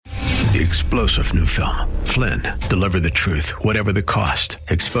The explosive new film, Flynn, deliver the truth, whatever the cost,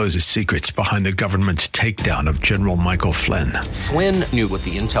 exposes secrets behind the government's takedown of General Michael Flynn. Flynn knew what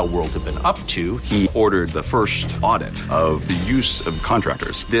the intel world had been up to. He ordered the first audit of the use of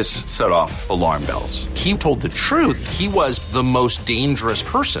contractors. This set off alarm bells. He told the truth. He was the most dangerous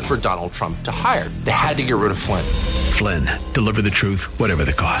person for Donald Trump to hire. They had to get rid of Flynn. Flynn, deliver the truth, whatever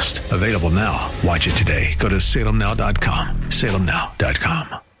the cost. Available now. Watch it today. Go to salemnow.com.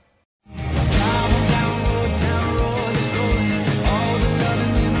 salemnow.com.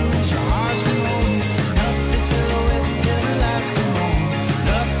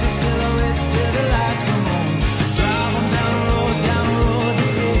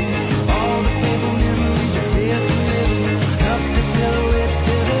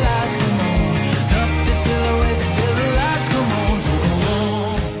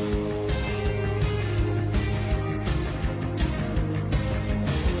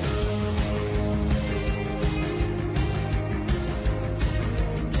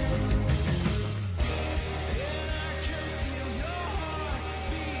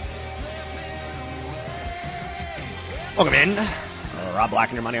 Welcome in. Rob Black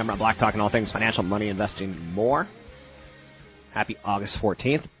and Your Money. I'm Rob Black, talking all things financial, money, investing, more. Happy August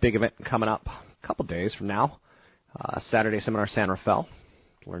 14th. Big event coming up a couple days from now. Saturday Seminar San Rafael.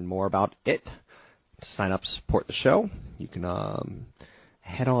 To learn more about it, to sign up to support the show, you can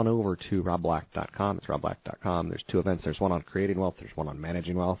head on over to robblack.com. It's robblack.com. There's two events. There's one on creating wealth. There's one on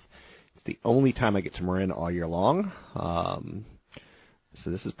managing wealth. It's the only time I get to Marin all year long. So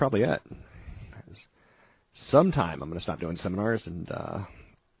this is probably it. Sometime I'm going to stop doing seminars and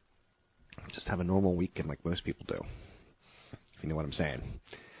just have a normal weekend like most people do, if you know what I'm saying.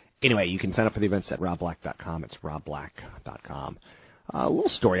 Anyway, you can sign up for the events at robblack.com. It's robblack.com. A little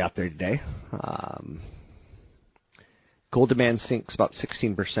story out there today. Gold demand sinks about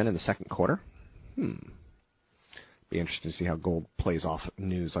 16% in the second quarter. Be interesting to see how gold plays off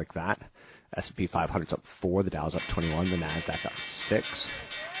news like that. S&P 500's up 4, the Dow's up 21, the NASDAQ up 6.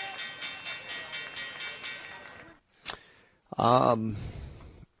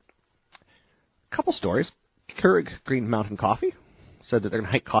 Couple stories. Keurig Green Mountain Coffee said that they're going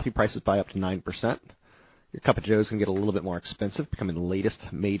to hike coffee prices by up to 9%. Your cup of joe is going to get a little bit more expensive, becoming the latest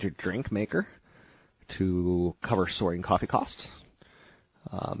major drink maker to cover soaring coffee costs.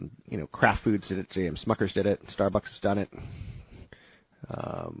 Kraft Foods did it, J.M. Smuckers did it, Starbucks has done it.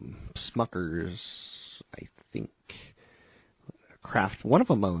 Smuckers, I think, Kraft, one of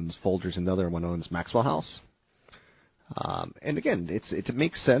them owns Folgers and the other one owns Maxwell House. And again, it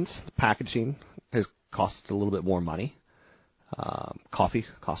makes sense. The packaging has cost a little bit more money. Coffee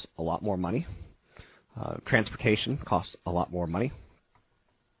costs a lot more money. Transportation costs a lot more money.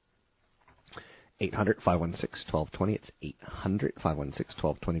 800-516-1220. It's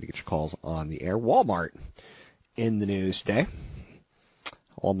 800-516-1220 to get your calls on the air. Walmart in the news today.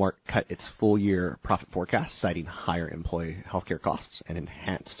 Walmart cut its full-year profit forecast, citing higher employee healthcare costs and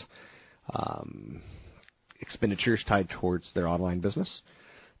enhanced expenditures tied towards their online business.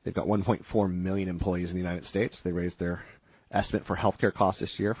 They've got 1.4 million employees in the United States. They raised their estimate for healthcare costs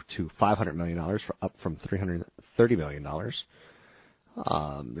this year to $500 million, up from $330 million.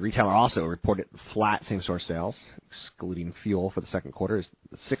 The retailer also reported flat same-store sales, excluding fuel, for the second quarter. Is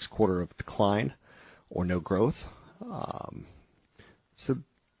the sixth quarter of decline or no growth. So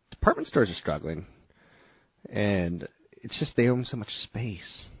department stores are struggling, and it's just they own so much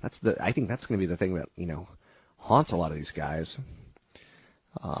space. I think that's going to be the thing that haunts a lot of these guys.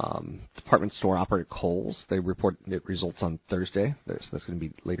 Department store operator Kohl's, they report results on Thursday. That's going to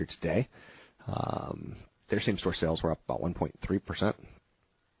be later today. Their same-store sales were up about 1.3%.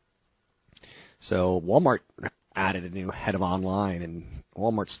 So Walmart added a new head of online, and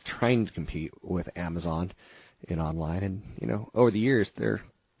Walmart's trying to compete with Amazon in online. And, over the years, the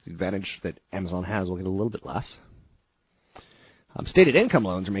advantage that Amazon has will get a little bit less. Stated income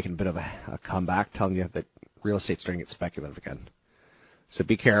loans are making a bit of a comeback, telling you that real estate's starting to get speculative again. So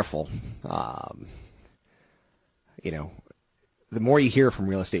be careful. The more you hear from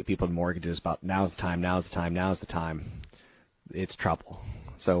real estate people and mortgages about now's the time, it's trouble.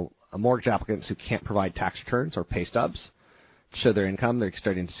 So mortgage applicants who can't provide tax returns or pay stubs to show their income, they're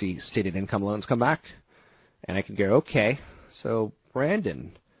starting to see stated income loans come back. And I can go, okay, so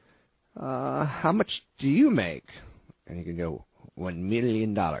Brandon, how much do you make? And you can go, $1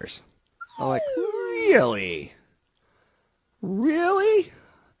 million. I'm like, really? Really?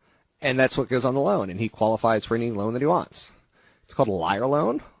 And that's what goes on the loan, and he qualifies for any loan that he wants. It's called a liar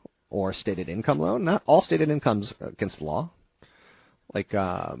loan or stated income loan. Not all stated income's against the law. Like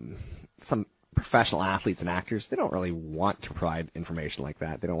some professional athletes and actors, they don't really want to provide information like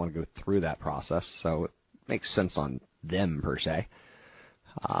that. They don't want to go through that process, so it makes sense on them, per se.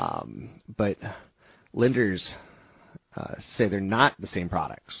 But lenders say they're not the same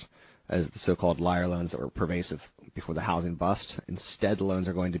products as the so-called liar loans that were pervasive before the housing bust. Instead, the loans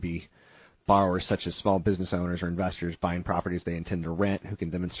are going to be borrowers such as small business owners or investors buying properties they intend to rent who can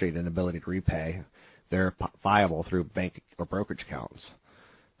demonstrate an ability to repay. They're viable through bank or brokerage accounts.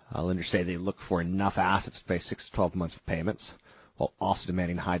 Lenders say they look for enough assets to pay 6 to 12 months of payments, while also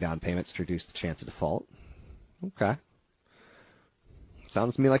demanding high down payments to reduce the chance of default. Okay.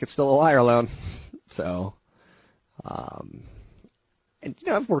 Sounds to me like it's still a liar loan. So, and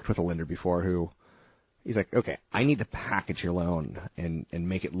I've worked with a lender before who, he's like, okay, I need to package your loan and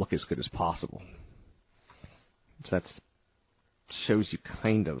make it look as good as possible. So that shows you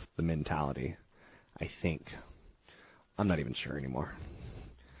kind of the mentality, I think. I'm not even sure anymore.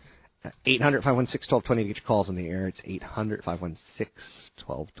 800-516-1220 to get your calls on the air. It's 800-516-1220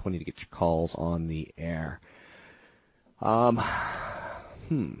 to get your calls on the air.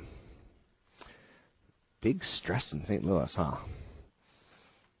 Big stress in St. Louis, huh?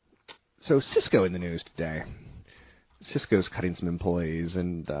 So Cisco in the news today. Cisco's cutting some employees,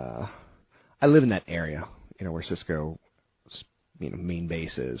 and I live in that area, where Cisco's main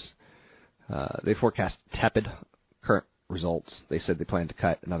base is. They forecast tepid current results. They said they plan to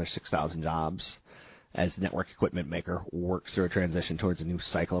cut another 6,000 jobs as the network equipment maker works through a transition towards a new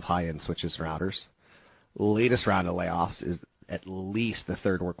cycle of high-end switches and routers. The latest round of layoffs is at least the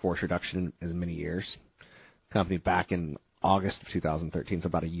third workforce reduction in as many years. The company back in August of 2013, so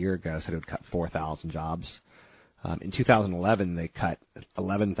about a year ago, said it would cut 4,000 jobs. In 2011, they cut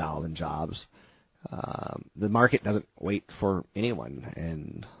 11,000 jobs. The market doesn't wait for anyone,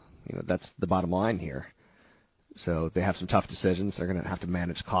 and that's the bottom line here. So they have some tough decisions. They're going to have to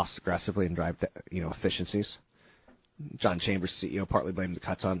manage costs aggressively and drive efficiencies. John Chambers, CEO, partly blamed the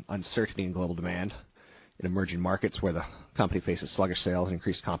cuts on uncertainty in global demand in emerging markets where the company faces sluggish sales and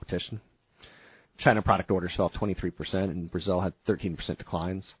increased competition. China product orders fell 23%, and Brazil had 13%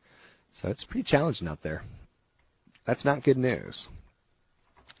 declines. So it's pretty challenging out there. That's not good news.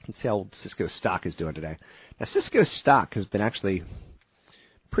 Let's see how Cisco stock is doing today. Now, Cisco's stock has been actually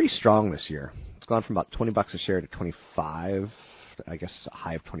pretty strong this year. It's gone from about $20 a share to 25, I guess a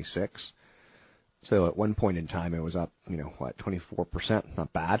high of 26. So at one point in time, it was up, 24%,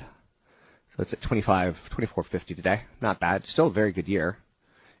 not bad. So it's at 24.50 today, not bad. Still a very good year.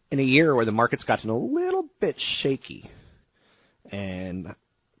 In a year where the market's gotten a little bit shaky, and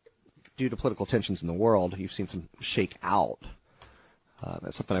due to political tensions in the world, you've seen some shake out.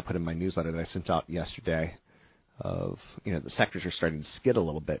 That's something I put in my newsletter that I sent out yesterday. Of the sectors are starting to skid a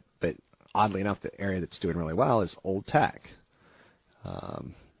little bit, but oddly enough, the area that's doing really well is old tech.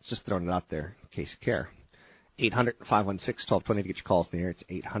 Just throwing it out there in case you care. 800-516-1220 to get your calls on the air. It's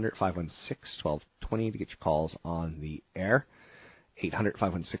 800-516-1220 to get your calls on the air.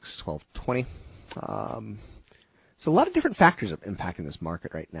 800-516-1220. So a lot of different factors are impacting this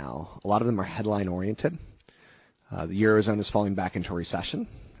market right now. A lot of them are headline-oriented. The Eurozone is falling back into a recession,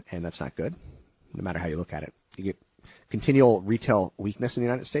 and that's not good, no matter how you look at it. You get continual retail weakness in the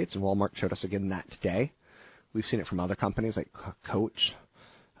United States, and Walmart showed us again that today. We've seen it from other companies like Coach.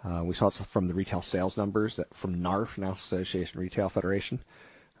 We saw it from the retail sales numbers from NARF, National Association Retail Federation.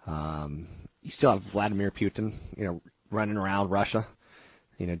 You still have Vladimir Putin, running around Russia,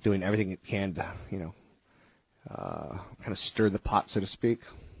 doing everything it can to, kind of stir the pot, so to speak.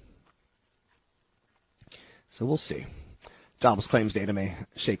 So we'll see. Jobless claims data may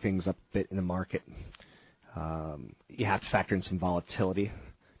shake things up a bit in the market. You have to factor in some volatility.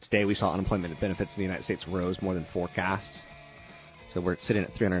 Today we saw unemployment benefits in the United States rose more than forecasts. So we're sitting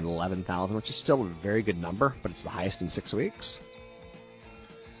at 311,000, which is still a very good number, but it's the highest in 6 weeks.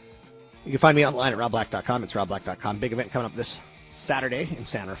 You can find me online at robblack.com. It's robblack.com. Big event coming up this Saturday in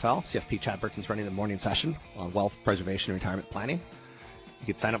San Rafael. CFP Chad Burton's running the morning session on wealth preservation and retirement planning. You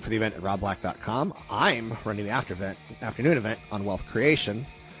can sign up for the event at robblack.com. I'm running the afternoon event on wealth creation.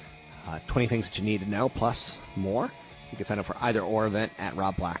 20 things that you need to know, plus more. You can sign up for either or event at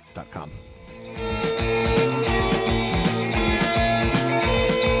robblack.com.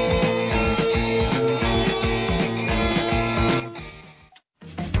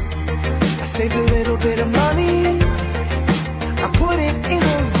 I saved a little bit of money. I put it in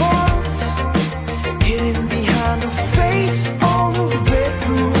a vault, hidden behind the face on the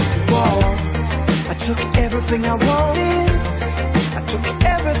bedroom wall. I took everything I wanted. I took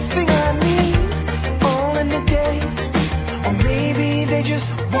everything I need, all in a day. Or maybe they just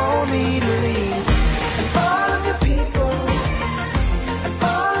want me to leave. And all of the people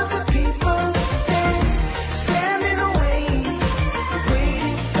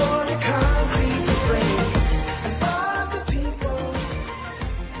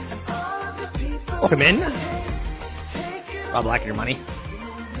Welcome in. Rob Black and Your Money.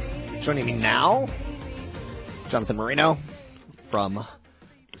 Joining me now, Jonathan Marino from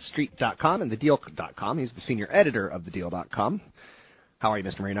TheStreet.com and TheDeal.com. He's the senior editor of TheDeal.com. How are you,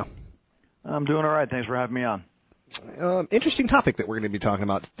 Mr. Marino? I'm doing all right. Thanks for having me on. Interesting topic that we're going to be talking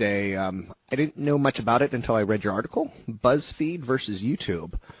about today. I didn't know much about it until I read your article, BuzzFeed versus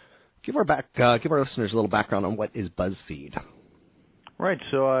YouTube. Give our listeners a little background on what is BuzzFeed. Right.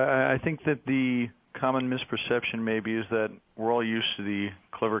 So I think that the common misperception maybe is that we're all used to the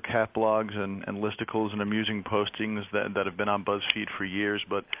clever cat blogs and listicles and amusing postings that have been on BuzzFeed for years,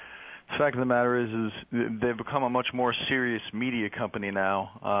 but the fact of the matter is they've become a much more serious media company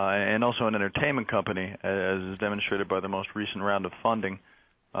now, and also an entertainment company, as is demonstrated by the most recent round of funding.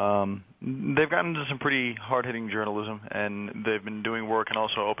 They've gotten into some pretty hard-hitting journalism, and they've been doing work and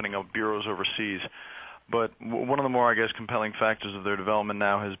also opening up bureaus overseas. But one of the more, I guess, compelling factors of their development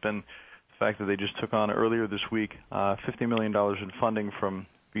now has been the fact that they just took on earlier this week $50 million in funding from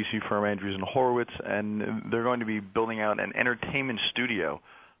VC firm Andreessen Horowitz, and they're going to be building out an entertainment studio,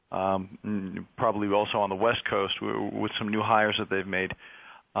 probably also on the West Coast with some new hires that they've made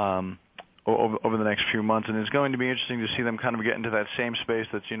over the next few months. And it's going to be interesting to see them kind of get into that same space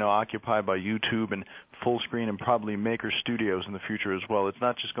that's, occupied by YouTube and full screen and probably Maker Studios in the future as well. It's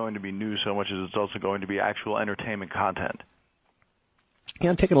not just going to be news so much as it's also going to be actual entertainment content.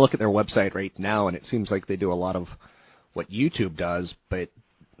 Yeah, I'm taking a look at their website right now, and it seems like they do a lot of what YouTube does, but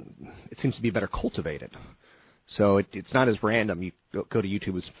it seems to be better cultivated. So it's not as random. You go to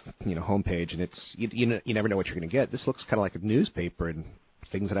YouTube's homepage, and it's you never know what you're going to get. This looks kind of like a newspaper and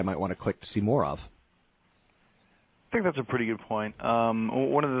things that I might want to click to see more of. I think that's a pretty good point.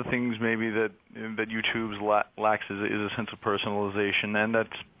 One of the things maybe that YouTube's lacks is a sense of personalization, and that's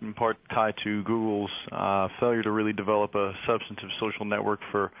in part tied to Google's failure to really develop a substantive social network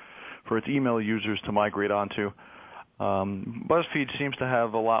for its email users to migrate onto. BuzzFeed seems to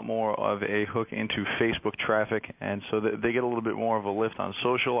have a lot more of a hook into Facebook traffic, and so they get a little bit more of a lift on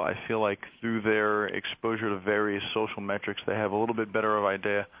social. I feel like through their exposure to various social metrics, they have a little bit better of an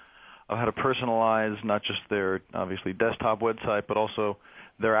idea of how to personalize not just their, obviously, desktop website, but also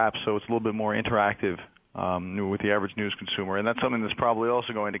their app, so it's a little bit more interactive with the average news consumer. And that's something that's probably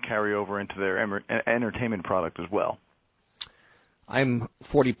also going to carry over into their entertainment product as well. I'm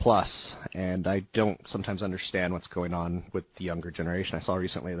 40 plus, and I don't sometimes understand what's going on with the younger generation. I saw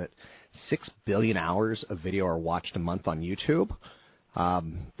recently that 6 billion hours of video are watched a month on YouTube.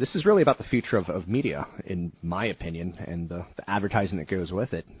 This is really about the future of media, in my opinion, and the advertising that goes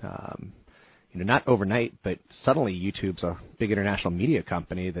with it. Not overnight, but suddenly YouTube's a big international media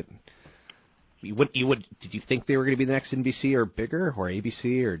company that did you think they were going to be the next NBC or bigger, or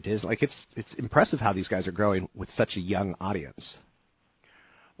ABC or Disney? Like, it's impressive how these guys are growing with such a young audience.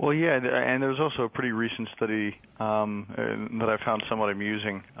 Well, yeah, and there's also a pretty recent study that I found somewhat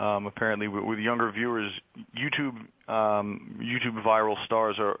amusing. Apparently, with younger viewers, YouTube viral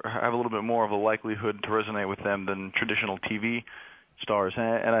stars have a little bit more of a likelihood to resonate with them than traditional TV stars.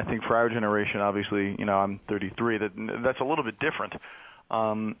 And I think for our generation, obviously, I'm 33, that's a little bit different.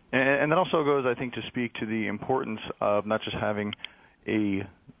 And that also goes, I think, to speak to the importance of not just having a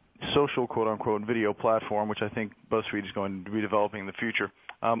social, quote-unquote, video platform, which I think BuzzFeed is going to be developing in the future,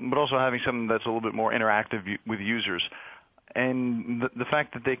 but also having something that's a little bit more interactive with users. And the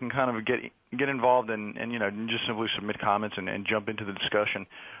fact that they can kind of get involved and just simply submit comments and jump into the discussion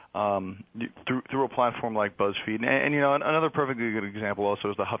through a platform like BuzzFeed. And another perfectly good example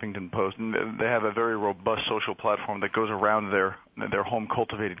also is the Huffington Post. And they have a very robust social platform that goes around their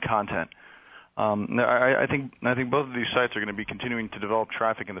home-cultivated content. I think both of these sites are going to be continuing to develop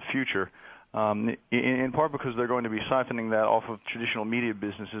traffic in the future, in part because they're going to be siphoning that off of traditional media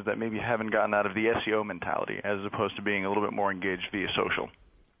businesses that maybe haven't gotten out of the SEO mentality, as opposed to being a little bit more engaged via social.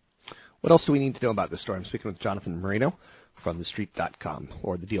 What else do we need to know about this story? I'm speaking with Jonathan Marino from TheStreet.com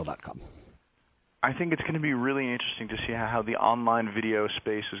or TheDeal.com. I think it's going to be really interesting to see how the online video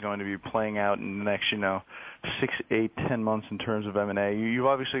space is going to be playing out in the next, 6, 8, 10 months in terms of M&A. You've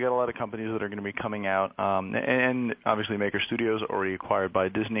obviously got a lot of companies that are going to be coming out, and obviously Maker Studios already acquired by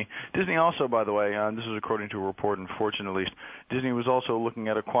Disney. Disney also, by the way, this is according to a report in Fortune at least, Disney was also looking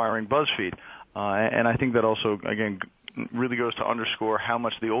at acquiring BuzzFeed, and I think that also, again, really goes to underscore how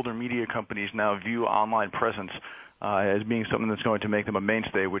much the older media companies now view online presence as being something that's going to make them a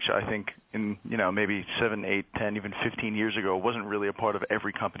mainstay, which I think in maybe 7, 8, 10, even 15 years ago wasn't really a part of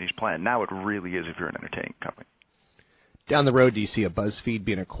every company's plan. Now it really is if you're an entertainment company. Down the road, do you see a BuzzFeed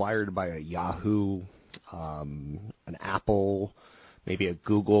being acquired by a Yahoo, an Apple, maybe a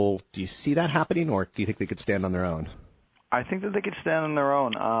Google? Do you see that happening, or do you think they could stand on their own? I think that they could stand on their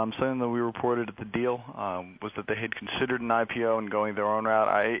own. Something that we reported at the deal was that they had considered an IPO and going their own route.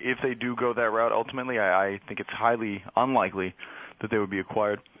 If they do go that route, ultimately, I think it's highly unlikely that they would be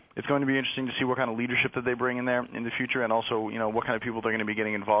acquired. It's going to be interesting to see what kind of leadership that they bring in there in the future, and also, what kind of people they're going to be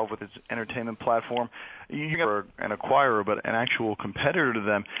getting involved with its entertainment platform. You're an acquirer, but an actual competitor to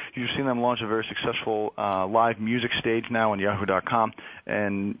them. You've seen them launch a very successful live music stage now on Yahoo.com,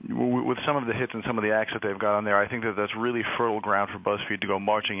 and with some of the hits and some of the acts that they've got on there, I think that that's really fertile ground for BuzzFeed to go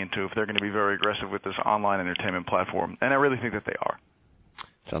marching into if they're going to be very aggressive with this online entertainment platform, and I really think that they are.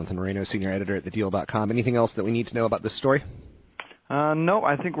 Jonathan Marino, senior editor at TheDeal.com. Anything else that we need to know about this story? No,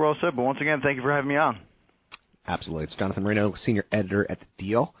 I think we're all set, but once again, thank you for having me on. Absolutely. It's Jonathan Marino, senior editor at The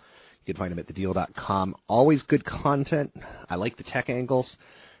Deal. You can find him at TheDeal.com. Always good content. I like the tech angles.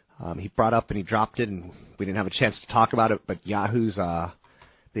 He brought up and he dropped it, and we didn't have a chance to talk about it, but Yahoo's,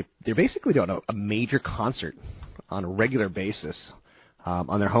 they're basically doing a major concert on a regular basis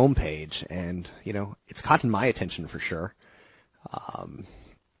on their homepage, and, it's caught my attention for sure.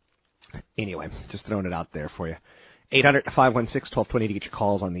 Anyway, just throwing it out there for you. 800-516-1220 to get your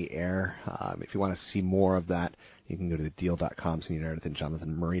calls on the air. If you want to see more of that, you can go to thedeal.com. Senior editor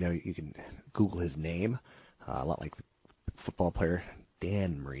Jonathan Marino. You can Google his name, a lot like the football player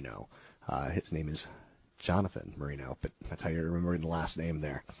Dan Marino. His name is Jonathan Marino, but that's how you remember the last name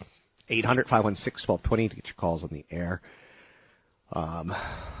there. 800-516-1220 to get your calls on the air.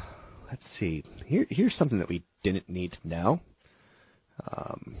 Let's see. Here's something that we didn't need to know.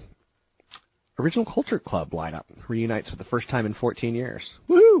 Original Culture Club lineup reunites for the first time in 14 years.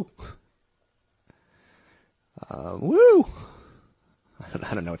 Woo! Woo!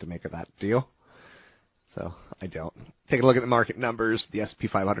 I don't know what to make of that deal. So, I don't. Take a look at the market numbers. The S&P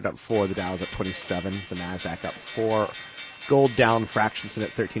 500 up 4, the Dow's up 27, the NASDAQ up 4. Gold down fractions at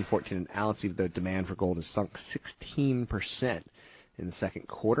 $13.14 an ounce, even though demand for gold has sunk 16% in the second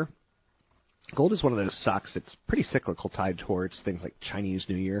quarter. Gold is one of those stocks that's pretty cyclical, tied towards things like Chinese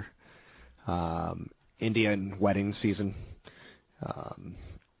New Year, Indian wedding season.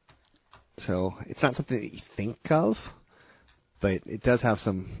 So it's not something that you think of, but it does have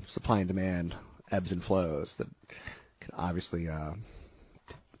some supply and demand ebbs and flows that can obviously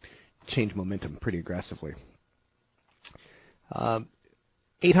change momentum pretty aggressively. 800-516-1220.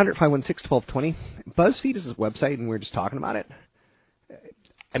 BuzzFeed is his website, and we were just talking about it.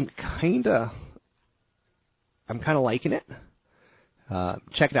 I'm kind of liking it.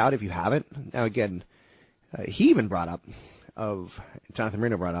 Check it out if you haven't. Now, again, he even brought up, Jonathan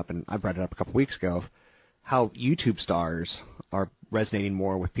Marino brought up, and I brought it up a couple weeks ago, of how YouTube stars are resonating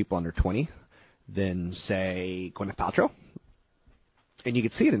more with people under 20 than, say, Gwyneth Paltrow. And you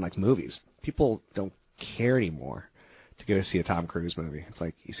can see it in, movies. People don't care anymore to go see a Tom Cruise movie. It's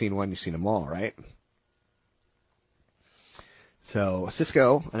like, you've seen one, you've seen them all, right? So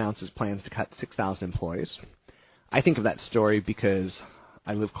Cisco announces plans to cut 6,000 employees. I think of that story because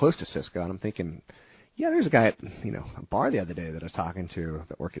I live close to Cisco, and I'm thinking, yeah, there's a guy at a bar the other day that I was talking to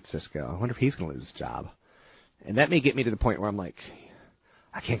that worked at Cisco. I wonder if he's going to lose his job. And that may get me to the point where I'm like,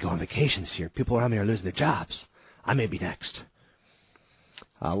 I can't go on vacation this year. People around me are losing their jobs. I may be next.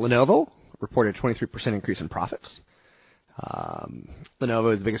 Lenovo reported a 23% increase in profits.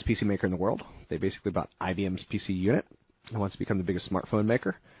 Lenovo is the biggest PC maker in the world. They basically bought IBM's PC unit and wants to become the biggest smartphone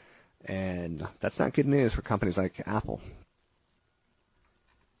maker. And that's not good news for companies like Apple.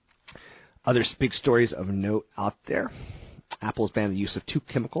 Other big stories of note out there. Apple has banned the use of two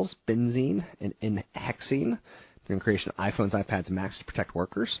chemicals, benzene and N-hexene, during the creation of iPhones, iPads, and Macs to protect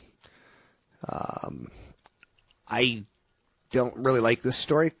workers. I don't really like this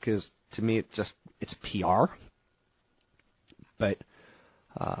story because, to me, it's PR. But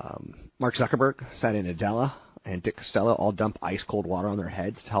Mark Zuckerberg Satya Nadella and Dick Costolo all dump ice-cold water on their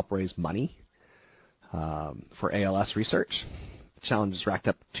heads to help raise money for ALS research. The challenge has racked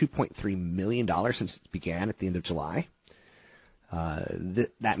up $2.3 million since it began at the end of July.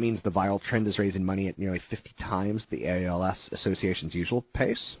 That means the viral trend is raising money at nearly 50 times the ALS Association's usual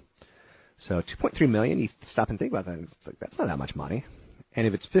pace. So $2.3 million, you stop and think about that, it's like, that's not that much money. And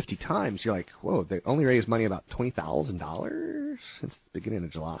if it's 50 times, you're like, whoa, they only raised money about $20,000 since the beginning of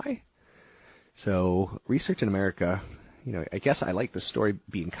July. So research in America, I guess I like the story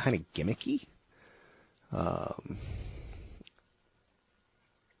being kind of gimmicky.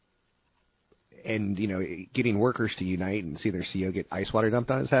 And, getting workers to unite and see their CEO get ice water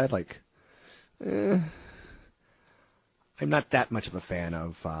dumped on his head, I'm not that much of a fan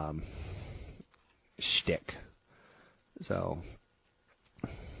of shtick. So,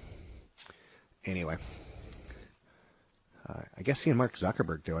 anyway, I guess seeing Mark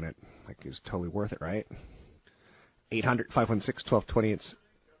Zuckerberg doing it, is totally worth it, right? 800-516-1220. It's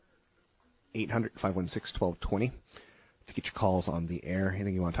 800-516-1220 to get your calls on the air.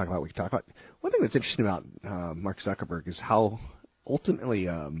 Anything you want to talk about, we can talk about. One thing that's interesting about Mark Zuckerberg is how ultimately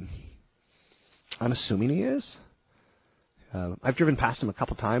unassuming he is. I've driven past him a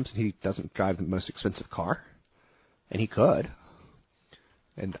couple times, and he doesn't drive the most expensive car, and he could.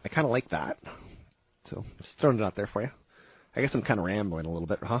 And I kind of like that. So just throwing it out there for you. I guess I'm kind of rambling a little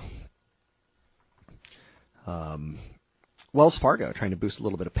bit, huh? Wells Fargo trying to boost a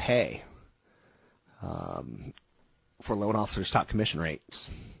little bit of pay for loan officers' top commission rates.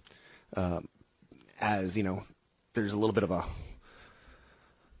 As, you know, there's a little bit of a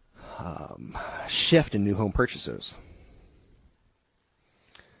shift in new home purchases.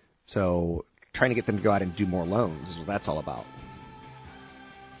 So trying to get them to go out and do more loans is what that's all about.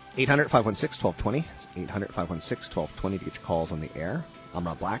 800-516-1220. It's 800-516-1220 to get your calls on the air. I'm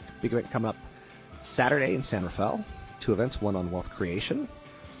Rob Black. Big event coming up Saturday in San Rafael. 2 events, one on wealth creation,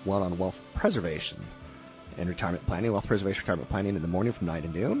 one on wealth preservation and retirement planning. Wealth preservation, retirement planning in the morning from 9 to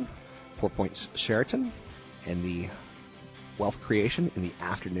noon. 4 Points Sheraton. And the wealth creation in the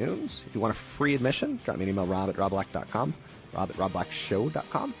afternoons. If you want a free admission, drop me an email, rob@robblack.com,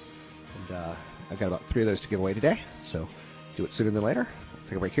 rob@robblackshow.com. And I've got about 3 of those to give away today, so do it sooner than later.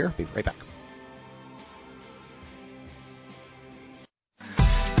 Take a break here. Be right back.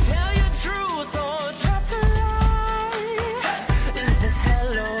 Tell your truth or just a lie. Is this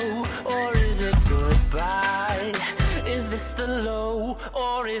hello or is it goodbye? Is this the low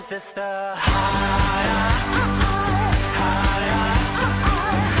or is this the high?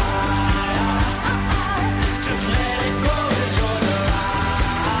 Just let it go, it's your ride.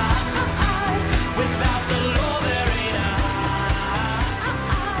 Without the low there ain't a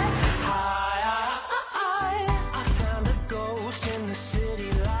high. I found a ghost in the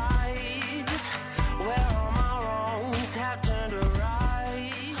city lights, where all my wrongs have turned to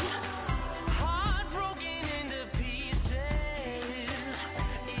right. Heartbroken into pieces.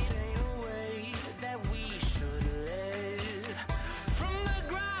 It ain't a way that we should live. From the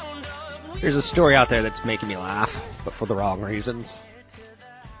ground up, There's a story out there that's making me laugh, but for the wrong reasons.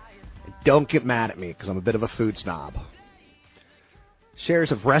 Don't get mad at me, because I'm a bit of a food snob.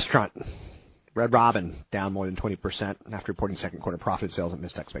 Shares of restaurant Red Robin down more than 20% after reporting second quarter profit sales that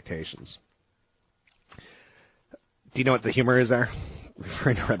missed expectations. Do you know what the humor is there?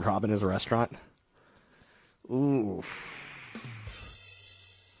 Referring to Red Robin as a restaurant? Oof.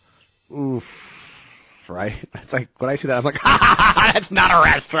 Oof. Right? It's like, when I see that, I'm like, ha ha ha, that's not a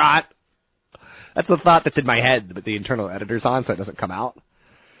restaurant. That's the thought that's in my head, but the internal editor's on, so it doesn't come out.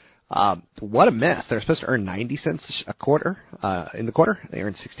 What a miss. They're supposed to earn 90 cents a quarter in the quarter. They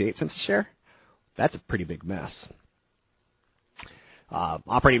earned 68 cents a share. That's a pretty big miss.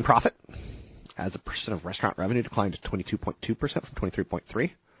 Operating profit as a percent of restaurant revenue declined to 22.2% from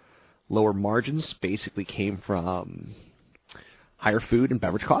 23.3%. Lower margins basically came from higher food and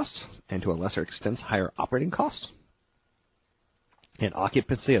beverage costs, and to a lesser extent, higher operating costs. And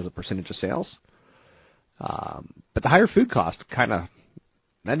occupancy as a percentage of sales. But the higher food cost that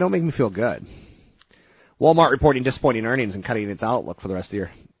don't make me feel good. Walmart reporting disappointing earnings and cutting its outlook for the rest of the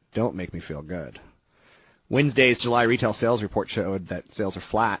year don't make me feel good. Wednesday's July retail sales report showed that sales are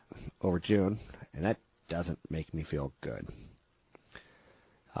flat over June, and that doesn't make me feel good.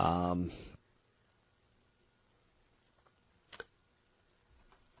 I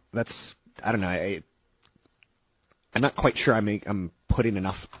don't know. I'm not quite sure I'm putting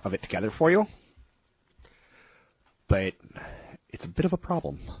enough of it together for you, but it's a bit of a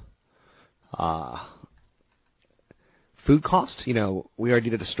problem. Food cost, we already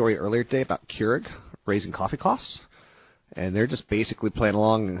did a story earlier today about Keurig raising coffee costs, and they're just basically playing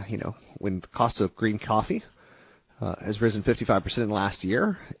along. When the cost of green coffee has risen 55% in the last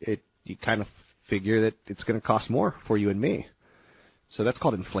year, you kind of figure that it's going to cost more for you and me. So that's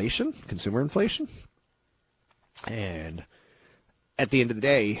called inflation, consumer inflation. And at the end of the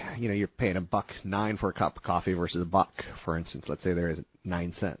day, you're paying $1.09 for a cup of coffee versus $1, for instance. Let's say there is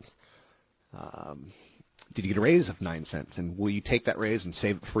 9 cents. Did you get a raise of 9 cents? And will you take that raise and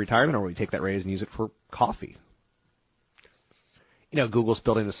save it for retirement, or will you take that raise and use it for coffee? Google's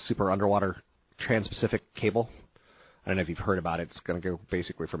building this super underwater trans-Pacific cable. I don't know if you've heard about it. It's going to go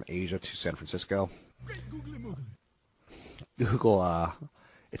basically from Asia to San Francisco. Google,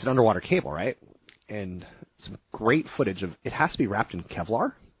 it's an underwater cable, right? And some great footage of it has to be wrapped in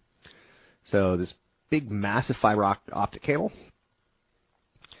Kevlar. So this big, massive fiber optic cable.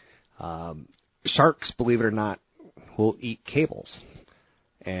 Sharks, believe it or not, will eat cables.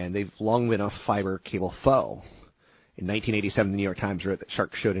 And they've long been a fiber cable foe. In 1987, the New York Times wrote that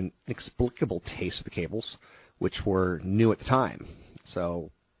sharks showed an inexplicable taste for the cables, which were new at the time.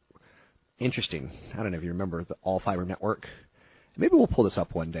 So, interesting. I don't know if you remember the all-fiber network. Maybe we'll pull this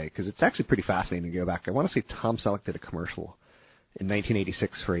up one day, because it's actually pretty fascinating to go back. I want to say Tom Selleck did a commercial in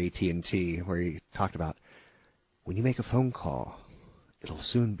 1986 for AT&T where he talked about, when you make a phone call, it'll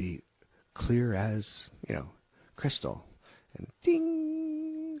soon be clear as, crystal. And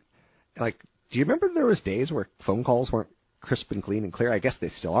ding! Like, do you remember there was days where phone calls weren't crisp and clean and clear? I guess they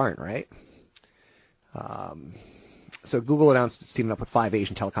still aren't, right? So Google announced it's teaming up with 5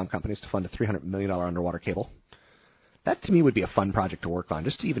 Asian telecom companies to fund a $300 million underwater cable. That, to me, would be a fun project to work on,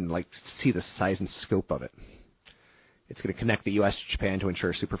 just to even see the size and scope of it. It's going to connect the U.S. to Japan to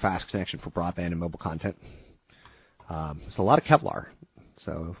ensure super fast connection for broadband and mobile content. It's a lot of Kevlar.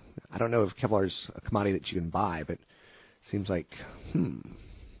 So I don't know if Kevlar is a commodity that you can buy, but it seems like,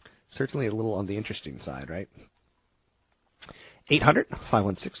 certainly a little on the interesting side, right?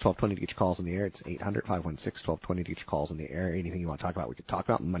 800-516-1220 to get your calls in the air. It's 800-516-1220 to get your calls in the air. Anything you want to talk about, we could talk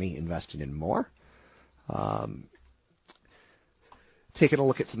about. Money, investing, and more. Taking a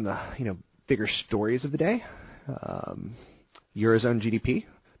look at some of the bigger stories of the day. Eurozone GDP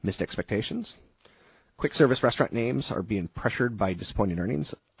missed expectations. Quick service restaurant names are being pressured by disappointing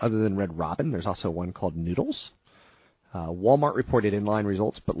earnings. Other than Red Robin, there's also one called Noodles. Walmart reported in-line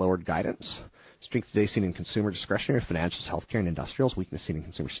results but lowered guidance. Strength today seen in consumer discretionary, financials, healthcare, and industrials. Weakness seen in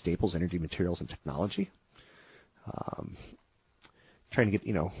consumer staples, energy, materials, and technology. Trying to get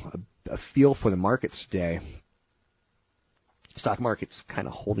a feel for the markets today. Stock market's kind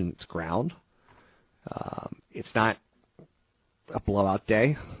of holding its ground. It's not a blowout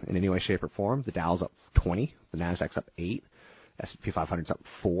day in any way, shape, or form. The Dow's up 20. The Nasdaq's up 8. S&P 500's up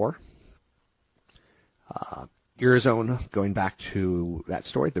 4. Eurozone, going back to that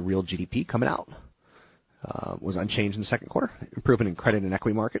story, the real GDP coming out was unchanged in the second quarter. Improvement in credit and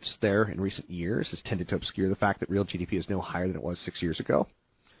equity markets there in recent years has tended to obscure the fact that real GDP is no higher than it was 6 years ago.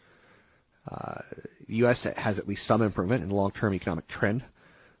 The U.S. has at least some improvement in the long-term economic trend.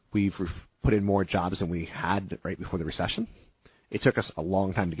 We've put in more jobs than we had right before the recession. It took us a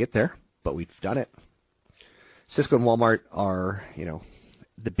long time to get there, but we've done it. Cisco and Walmart are,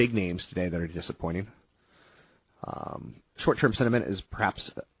 the big names today that are disappointing. Short-term sentiment is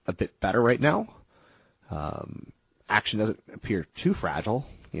perhaps a bit better right now. Action doesn't appear too fragile,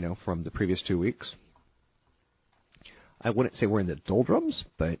 from the previous 2 weeks. I wouldn't say we're in the doldrums,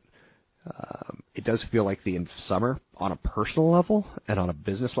 but it does feel like the end of summer on a personal level and on a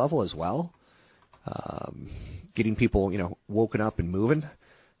business level as well. Getting people, woken up and moving.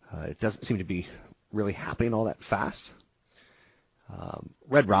 It doesn't seem to be really happening all that fast.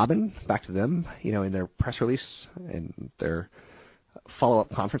 Red Robin, back to them, in their press release and their follow-up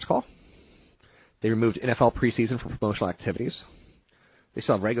conference call, they removed NFL preseason from promotional activities. They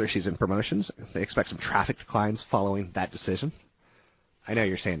still have regular season promotions. They expect some traffic declines following that decision. I know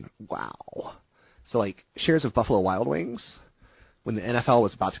you're saying, wow. So, shares of Buffalo Wild Wings, when the NFL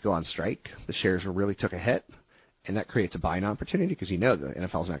was about to go on strike, the shares really took a hit, and that creates a buying opportunity because the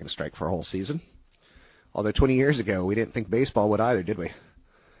NFL is not going to strike for a whole season. Although 20 years ago, we didn't think baseball would either, did we?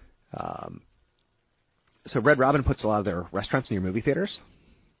 So Red Robin puts a lot of their restaurants near movie theaters.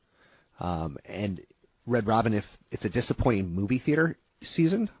 And Red Robin, if it's a disappointing movie theater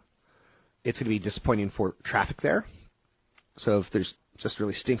season, it's going to be disappointing for traffic there. So if there's just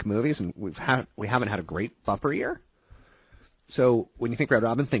really stink movies, and we haven't had a great bumper year. So when you think Red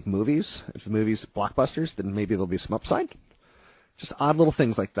Robin, think movies. If the movie's blockbusters, then maybe there'll be some upside. Just odd little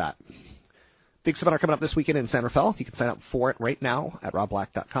things like that. Big seminar coming up this weekend in San Rafael. You can sign up for it right now at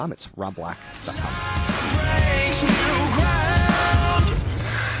robblack.com. It's robblack.com.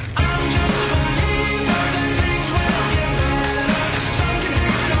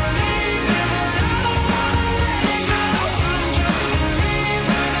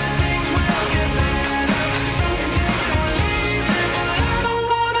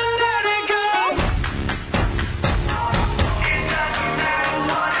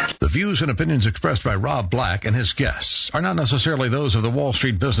 The views and opinions expressed by Rob Black and his guests are not necessarily those of the Wall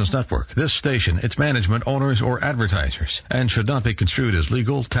Street Business Network, this station, its management, owners, or advertisers, and should not be construed as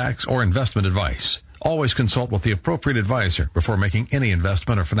legal, tax, or investment advice. Always consult with the appropriate advisor before making any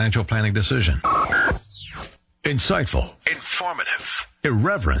investment or financial planning decision. Insightful, informative,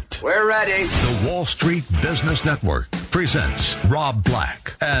 irreverent. We're ready. The Wall Street Business Network. presents Rob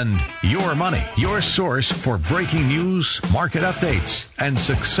Black and Your Money, your source for breaking news, market updates, and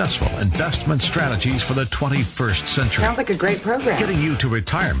successful investment strategies for the 21st century. Sounds like a great program. Getting you to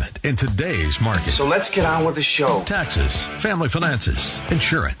retirement in today's market. So let's get on with the show. Taxes, family finances,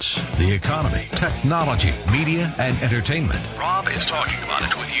 insurance, the economy, technology, media, and entertainment. Rob is talking about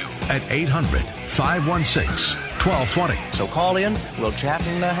it with you at 800-516-1220. So call in, we'll chat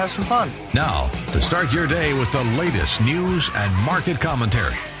and have some fun. Now, to start your day with the latest news and market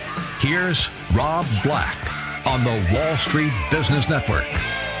commentary, here's Rob Black on the Wall Street Business Network.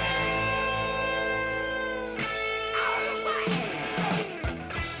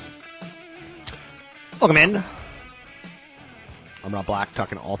 Welcome in. I'm Rob Black,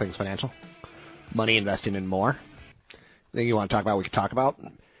 talking all things financial, money, investing, and more. Anything you want to talk about, we can talk about.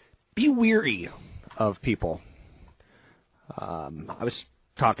 Be weary of people. I was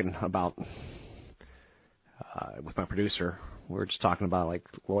talking about with my producer. We were just talking about like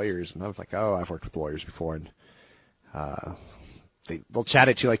lawyers, and I was like, "Oh, I've worked with lawyers before," and they'll chat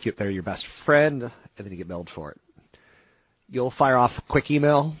at you like they're your best friend, and then you get billed for it. You'll fire off a quick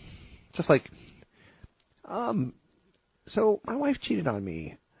email, just like, "So my wife cheated on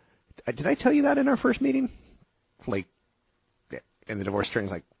me. Did I tell you that in our first meeting?" Like, and the divorce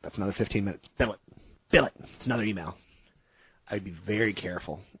attorney's like, "That's another 15 minutes. Bill it. It's another email." I'd be very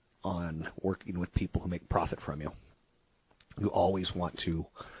careful on working with people who make profit from you. You always want to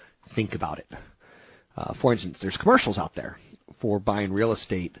think about it. For instance, there's commercials out there for buying real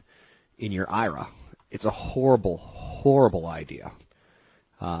estate in your IRA. It's a horrible, horrible idea.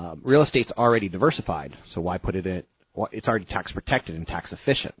 Real estate's already diversified, so why put it in? Well, it's already tax protected and tax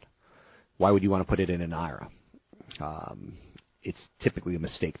efficient. Why would you want to put it in an IRA? It's typically a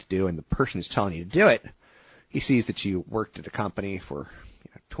mistake to do, and the person who's telling you to do it, he sees that you worked at a company for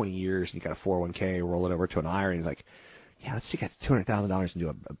 20 years and you got a 401k, roll it over to an IRA, and he's like, "Yeah, let's take that $200,000 and do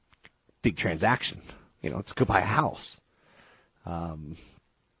a big transaction. Let's go buy a house."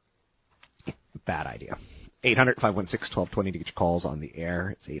 Bad idea. 800-516-1220 to get your calls on the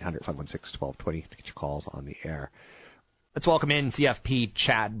air. It's 800-516-1220 to get your calls on the air. Let's welcome in CFP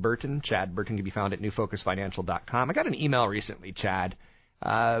Chad Burton. Chad Burton can be found at newfocusfinancial.com. I got an email recently, Chad.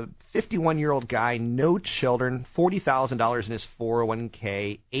 51-year-old guy, no children, $40,000 in his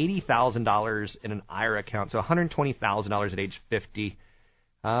 401k, $80,000 in an IRA account, so $120,000 at age 50.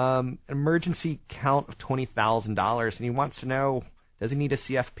 Emergency count of $20,000, and he wants to know, does he need a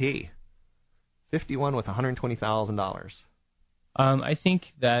CFP? 51 with $120,000. I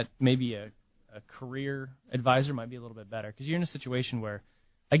think that maybe a career advisor might be a little bit better, because you're in a situation where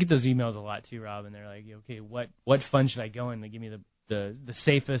I get those emails a lot too, Rob, and they're like, "Okay, what fund should I go in? They give me the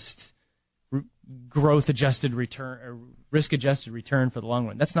safest growth-adjusted return or risk-adjusted return for the long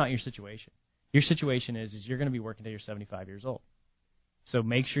run." That's not your situation. Your situation is you're going to be working until you're 75 years old. So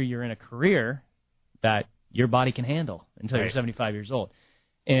make sure you're in a career that your body can handle until you're 75 years old.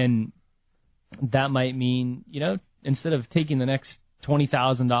 And that might mean, instead of taking the next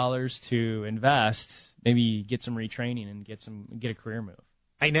 $20,000 to invest, maybe get some retraining and get a career move.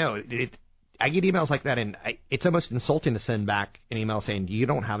 I know. I get emails like that, and it's almost insulting to send back an email saying you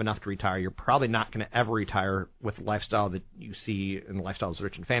don't have enough to retire. You're probably not going to ever retire with the lifestyle that you see in the Lifestyle is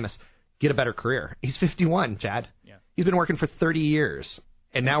Rich and Famous. Get a better career. He's 51, Chad. Yeah. He's been working for 30 years,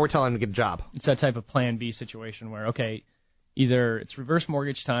 and now we're telling him to get a job. It's that type of Plan B situation where, okay, either it's reverse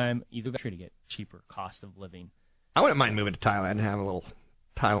mortgage time, either to get cheaper cost of living. I wouldn't mind moving to Thailand and having a little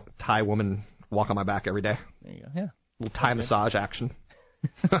Thai woman walk on my back every day. There you go. Yeah. A little Thai massage action.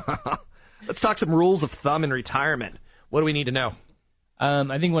 Let's talk some rules of thumb in retirement. What do we need to know?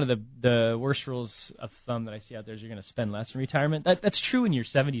 I think one of the worst rules of thumb that I see out there is you're going to spend less in retirement. That's true in your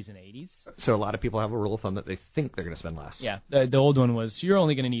 70s and 80s. So a lot of people have a rule of thumb that they think they're going to spend less. Yeah. The old one was you're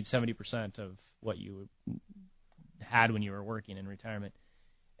only going to need 70% of what you had when you were working in retirement.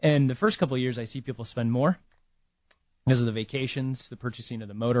 And the first couple of years I see people spend more because of the vacations, the purchasing of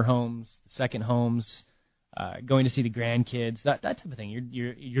the motor homes, the second homes, going to see the grandkids, that type of thing.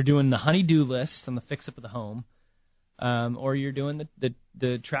 You're doing the honey-do list on the fix-up of the home, or you're doing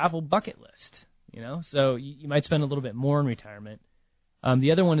the travel bucket list. So you might spend a little bit more in retirement.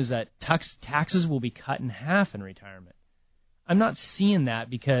 The other one is that taxes will be cut in half in retirement. I'm not seeing that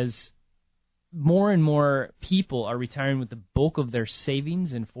because more and more people are retiring with the bulk of their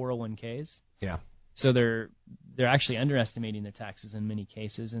savings in 401ks. Yeah. So they're actually underestimating their taxes in many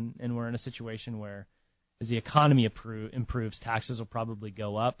cases, and we're in a situation where as the economy improves, taxes will probably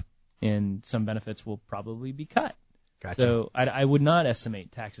go up, and some benefits will probably be cut. Gotcha. So I would not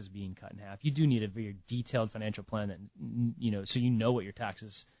estimate taxes being cut in half. You do need a very detailed financial plan that so you know what your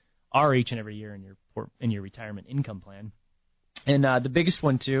taxes are each and every year in your retirement income plan. And the biggest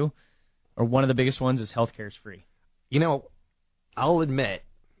one too, or one of the biggest ones, is healthcare is free. You know, I'll admit,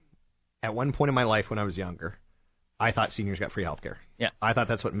 at one point in my life when I was younger, I thought seniors got free healthcare. Yeah. I thought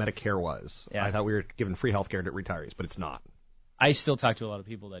that's what Medicare was. Yeah. I thought we were giving free healthcare to retirees, but it's not. I still talk to a lot of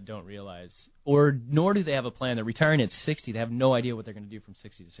people that don't realize, nor do they have a plan. They're retiring at 60. They have no idea what they're going to do from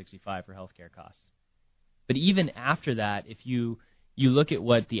 60 to 65 for healthcare costs. But even after that, if you look at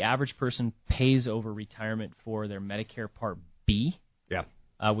what the average person pays over retirement for their Medicare Part B,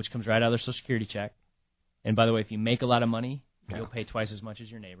 which comes right out of their Social Security check. And by the way, if you make a lot of money, you'll pay twice as much as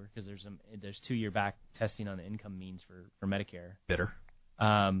your neighbor, because there's 2-year back testing on the income means for Medicare. Bitter.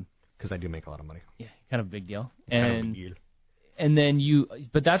 Because I do make a lot of money. Yeah, kind of a big deal. And then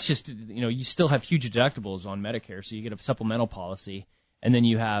but that's just, you still have huge deductibles on Medicare, so you get a supplemental policy, and then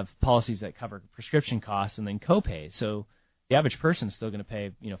you have policies that cover prescription costs and then copay. So the average person's still going to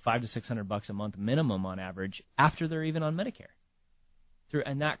pay, $500 to $600 a month minimum on average after they're even on Medicare.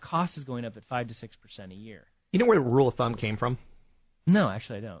 And that cost is going up at 5 to 6% a year. You know where the rule of thumb came from? No,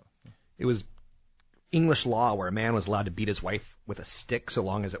 actually I don't. It was English law, where a man was allowed to beat his wife with a stick so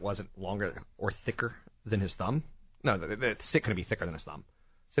long as it wasn't longer or thicker than his thumb. No, the stick couldn't be thicker than his thumb.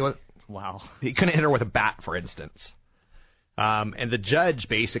 So wow. He couldn't hit her with a bat, for instance. And the judge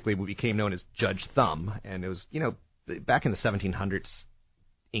basically became known as Judge Thumb. And it was, back in the 1700s,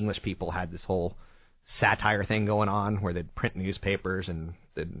 English people had this whole satire thing going on where they'd print newspapers and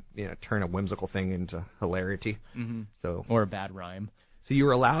they'd, turn a whimsical thing into hilarity. Mm-hmm. So, or a bad rhyme. So you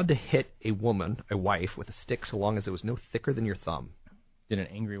were allowed to hit a wife, with a stick so long as it was no thicker than your thumb. Did an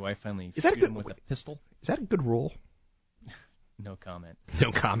angry wife finally shoot him with a pistol? Is that a good rule? No comment.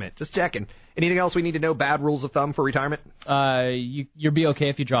 No comment. Just checking. Anything else we need to know? Bad rules of thumb for retirement? You'll be okay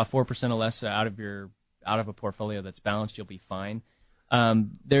if you draw 4% or less out of a portfolio that's balanced. You'll be fine.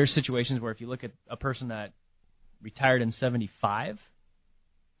 There's situations where if you look at a person that retired in 75,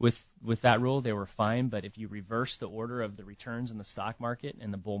 with that rule, they were fine. But if you reverse the order of the returns in the stock market,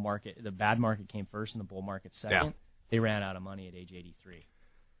 and the bad market came first and the bull market second, they ran out of money at age 83.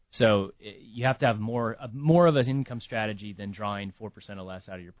 So you have to have more of an income strategy than drawing 4% or less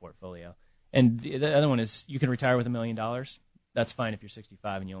out of your portfolio. And the other one is you can retire with $1 million. That's fine if you're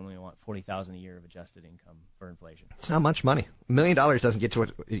 65 and you only want $40,000 a year of adjusted income for inflation. It's not much money. $1 million doesn't get to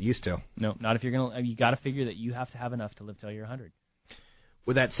what it used to. No, not if you're gonna. You got to figure that you have to have enough to live till you're 100.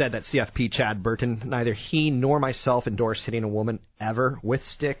 With that said, that CFP Chad Burton, neither he nor myself endorse hitting a woman ever, with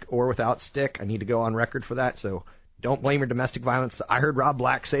stick or without stick. I need to go on record for that, so don't blame your domestic violence. I heard Rob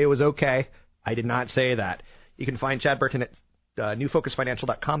Black say it was okay. I did not say that. You can find Chad Burton at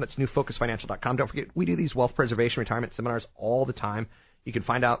newfocusfinancial.com. That's newfocusfinancial.com. Don't forget, we do these wealth preservation retirement seminars all the time. You can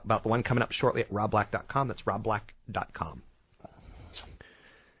find out about the one coming up shortly at robblack.com. That's robblack.com.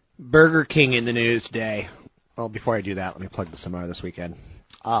 Burger King in the news today. Well, before I do that, let me plug the seminar this weekend.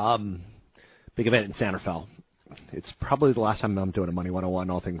 Big event in Santa Fe. It's probably the last time I'm doing a Money 101,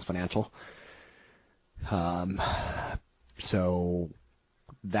 all things financial. So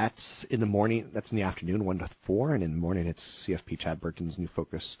that's in the morning. That's in the afternoon, 1 to 4, and in the morning it's CFP Chad Burton's New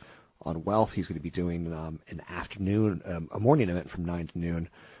Focus on Wealth. He's going to be doing a morning event from 9 to noon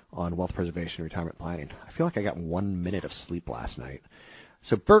on wealth preservation and retirement planning. I feel like I got 1 minute of sleep last night.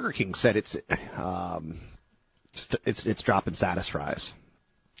 So Burger King said it's dropping Satis fries.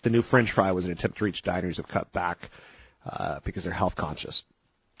 The new French fry was an attempt to reach diners who have cut back because they're health conscious.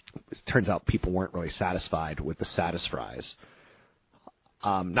 It turns out people weren't really satisfied with the Satis fries.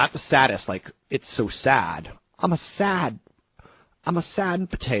 Not the saddest, like it's so sad. I'm a sad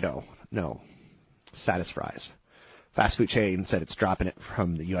potato. No, Satis fries. Fast food chain said it's dropping it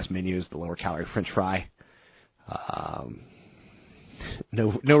from the U.S. menus, the lower calorie French fry.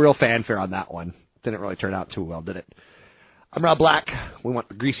 No real fanfare on that one. Didn't really turn out too well, did it? I'm Rob Black. We want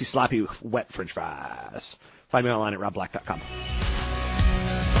the greasy, sloppy, wet French fries. Find me online at robblack.com.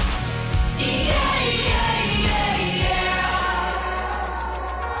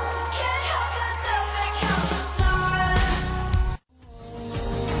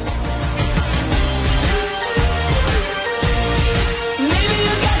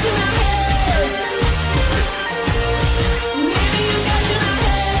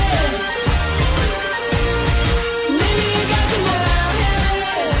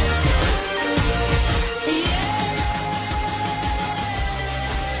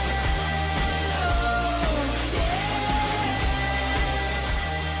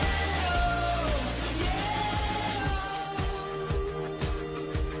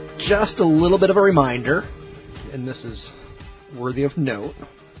 Just a little bit of a reminder, and this is worthy of note.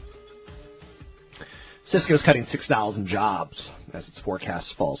 Cisco's cutting 6,000 jobs as its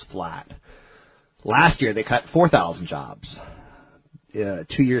forecast falls flat. Last year, they cut 4,000 jobs. 2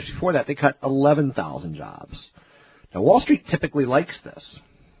 years before that, they cut 11,000 jobs. Now, Wall Street typically likes this.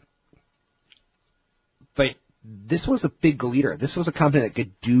 But this was a big leader. This was a company that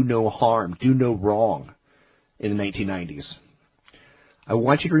could do no harm, do no wrong in the 1990s. I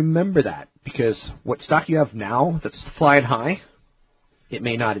want you to remember that, because what stock you have now that's flying high, it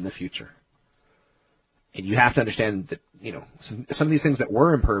may not in the future. And you have to understand that, some of these things that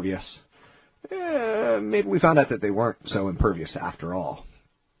were impervious, maybe we found out that they weren't so impervious after all.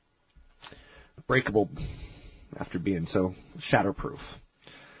 Breakable after being so shatterproof.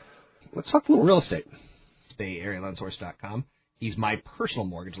 Let's talk a little real estate. BayAreaLoanSource.com. He's my personal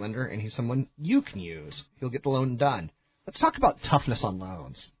mortgage lender, and he's someone you can use. He'll get the loan done. Let's talk about toughness on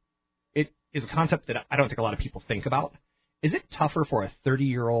loans. It is a concept that I don't think a lot of people think about. Is it tougher for a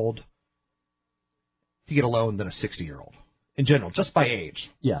 30-year-old to get a loan than a 60-year-old? In general, just by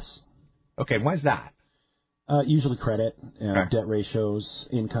age? Yes. Okay, why is that? Usually credit, debt ratios,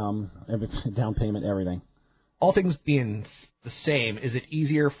 income, down payment, everything. All things being the same, is it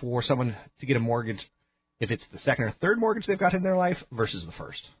easier for someone to get a mortgage if it's the second or third mortgage they've got in their life versus the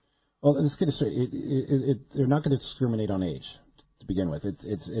first? Well, let's get it straight. They're not going to discriminate on age to begin with.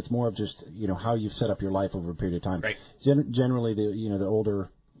 It's more of just how you've set up your life over a period of time. Right. Generally, the older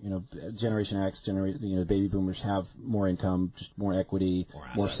Generation X, baby boomers have more income, just more equity,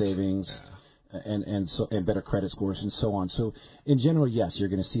 more savings, and better credit scores and so on. So in general, yes, you're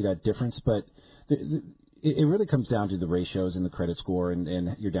going to see that difference, but it really comes down to the ratios and the credit score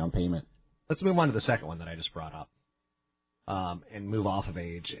and your down payment. Let's move on to the second one that I just brought up, and move off of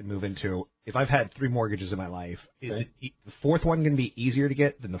age and move into, if I've had 3 mortgages in my life, is the fourth one going to be easier to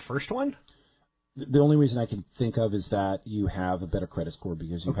get than the first one? The only reason I can think of is that you have a better credit score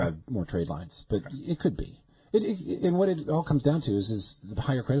because you have more trade lines, but it could be. And what it all comes down to is the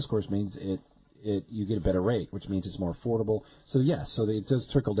higher credit scores means you get a better rate, which means it's more affordable. So yes, it does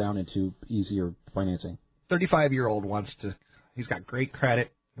trickle down into easier financing. 35-year-old he's got great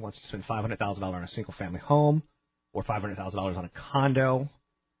credit. He wants to spend $500,000 on a single-family home or $500,000 on a condo.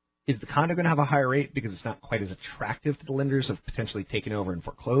 Is the condo going to have a higher rate because it's not quite as attractive to the lenders of potentially taking over in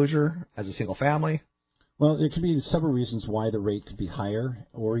foreclosure as a single family? Well, there could be several reasons why the rate could be higher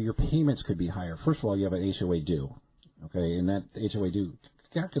or your payments could be higher. First of all, you have an HOA due, okay, and that HOA due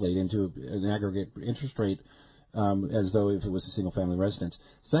calculate into an aggregate interest rate as though if it was a single-family residence.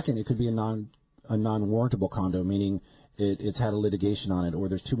 Second, it could be a non-warrantable condo, meaning it's had a litigation on it, or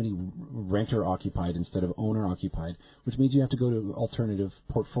there's too many renter-occupied instead of owner-occupied, which means you have to go to alternative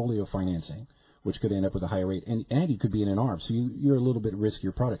portfolio financing, which could end up with a higher rate. And you could be in an ARB, so you're a little bit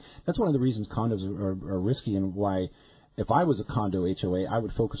riskier product. That's one of the reasons condos are risky, and why if I was a condo HOA, I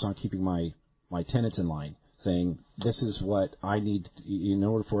would focus on keeping my tenants in line, saying this is what I need in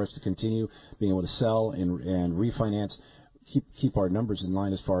order for us to continue being able to sell and refinance, keep our numbers in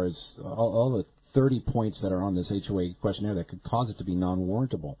line as far as all the 30 points that are on this HOA questionnaire that could cause it to be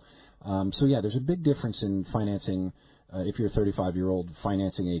non-warrantable. So yeah, there's a big difference in financing if you're a 35-year-old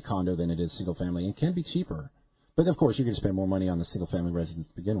financing a condo than it is single-family. It can be cheaper. But, of course, you're going to spend more money on the single-family residence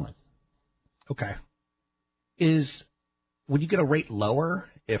to begin with. Okay. Would you get a rate lower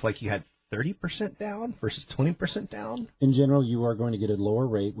if, you had 30% down versus 20% down? In general, you are going to get a lower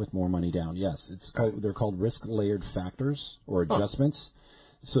rate with more money down, yes. They're called risk-layered factors or adjustments.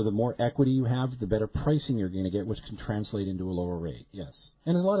 So the more equity you have, the better pricing you're going to get, which can translate into a lower rate, yes.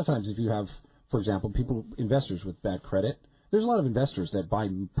 And a lot of times if you have, for example, investors with bad credit, there's a lot of investors that buy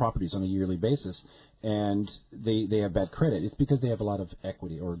properties on a yearly basis, and they have bad credit. It's because they have a lot of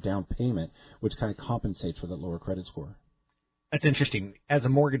equity or down payment, which kind of compensates for that lower credit score. That's interesting. As a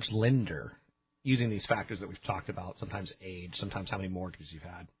mortgage lender, using these factors that we've talked about, sometimes age, sometimes how many mortgages you've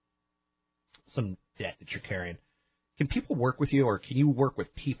had, some debt that you're carrying, can people work with you, or can you work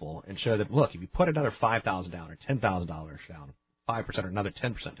with people and show them, look, if you put another $5,000 down or $10,000 down, 5% or another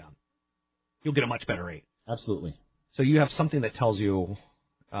 10% down, you'll get a much better rate? Absolutely. So you have something that tells you,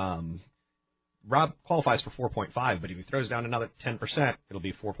 Rob qualifies for 4.5, but if he throws down another 10%, it'll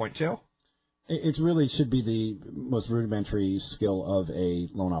be 4.2? It really should be the most rudimentary skill of a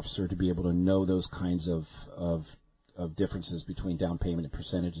loan officer to be able to know those kinds of differences between down payment and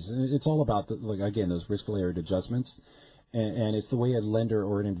percentages. And it's all about, those risk-layered adjustments. And it's the way a lender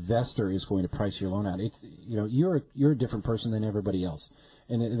or an investor is going to price your loan out. It's, you're a different person than everybody else.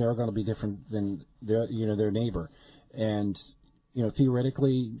 And they're going to be different than their neighbor. And,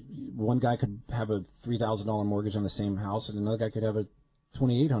 theoretically, one guy could have a $3,000 mortgage on the same house, and another guy could have a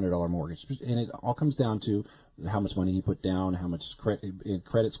 $2,800 mortgage. And it all comes down to how much money he put down, how much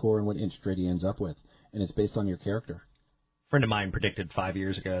credit score, and what interest rate he ends up with. And it's based on your character. A friend of mine predicted 5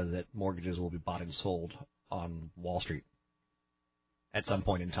 years ago that mortgages will be bought and sold on Wall Street at some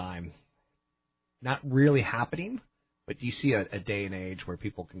point in time. Not really happening, but do you see a day and age where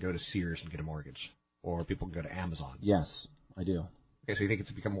people can go to Sears and get a mortgage, or people can go to Amazon? Yes, I do. Okay, so you think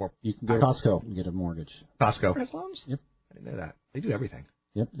it's become more... You can go to Costco and get a mortgage. Costco? Loans? Yep. I didn't know that. They do everything.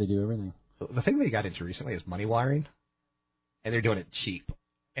 Yep, they do everything. The thing they got into recently is money wiring, and they're doing it cheap,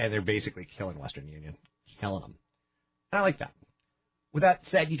 and they're basically killing Western Union. Killing them. And I like that. With that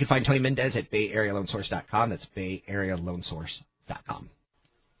said, you can find Tony Mendez at BayAreaLoanSource.com. That's BayAreaLoanSource.com.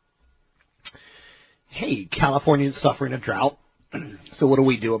 Hey, California's suffering a drought, so what do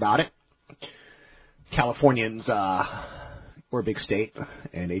we do about it? Californians, we're a big state,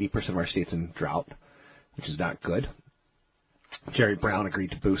 and 80% of our state's in drought, which is not good. Jerry Brown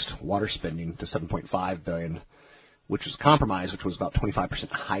agreed to boost water spending to $7.5 billion, which was compromised, which was about 25%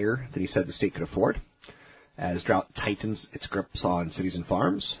 higher than he said the state could afford, as drought tightens its grips on cities and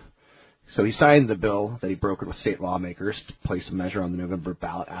farms. So he signed the bill that he brokered with state lawmakers to place a measure on the November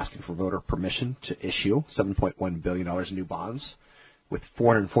ballot asking for voter permission to issue $7.1 billion in new bonds, with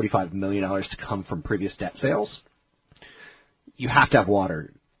 $445 million to come from previous debt sales. You have to have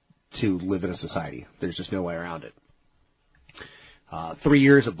water to live in a society. There's just no way around it. 3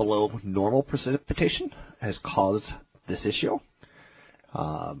 years of below normal precipitation has caused this issue.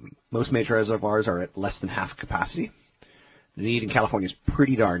 Most major reservoirs are at less than half capacity. The need in California is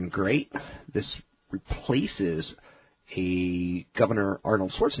pretty darn great. This replaces a Governor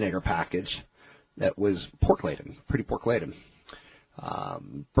Arnold Schwarzenegger package that was pork-laden, pretty pork-laden.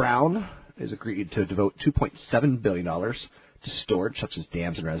 Brown has agreed to devote $2.7 billion to storage, such as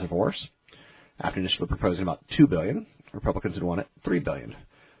dams and reservoirs. After initially proposing about $2 billion, Republicans had wanted $3 billion.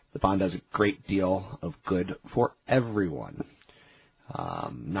 The bond does a great deal of good for everyone.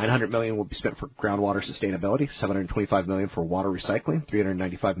 $900 million will be spent for groundwater sustainability, $725 million for water recycling,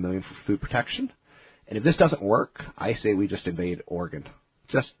 $395 million for food protection. And if this doesn't work, I say we just invade Oregon.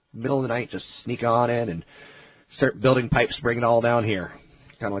 Just middle of the night, just sneak on in and start building pipes, bring it all down here.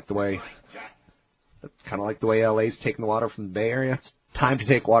 Kind of like the way LA's taking the water from the Bay Area. It's time to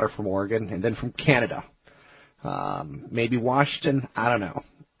take water from Oregon and then from Canada. Maybe Washington. I don't know.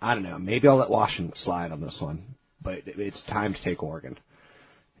 Maybe I'll let Washington slide on this one. But it's time to take Oregon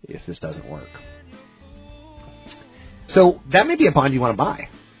if this doesn't work. So that may be a bond you want to buy.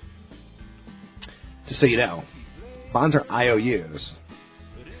 Just so you know, bonds are IOUs.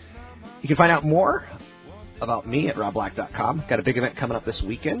 You can find out more about me at robblack.com. Got a big event coming up this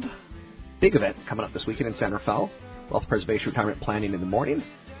weekend. In San Rafael. Wealth Preservation Retirement Planning in the morning.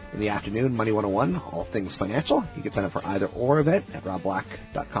 In the afternoon, Money 101, all things financial. You can sign up for either or event at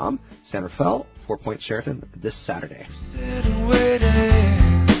robblack.com. San Rafael, 4 Point Sheraton this Saturday.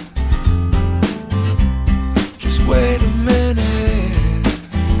 Just wait a minute.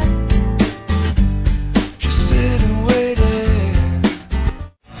 Just sit and wait.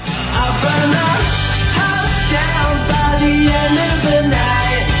 I'll burn the house down by the end of the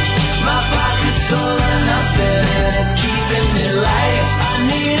night. My pocket's full of nothing and it's keeping me light. I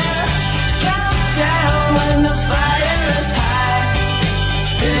need a countdown when the fire is high.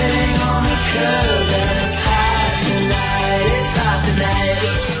 Sitting on the curb and it's hot tonight. It's hot tonight.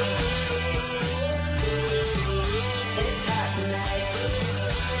 It's hot tonight.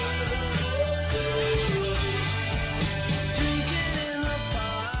 Drinking in the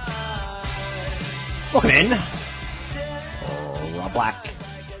park. Welcome in. Rob Black.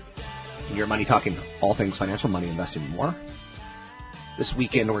 Your Money Talking, all things financial, money, investing, and more. This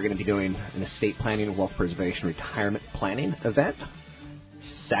weekend, we're going to be doing an estate planning, wealth preservation, retirement planning event.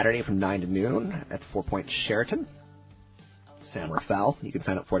 Saturday from 9 to noon at 4 Point Sheraton, San Rafael. You can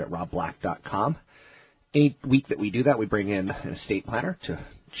sign up for it at robblack.com. Any week that we do that, we bring in an estate planner to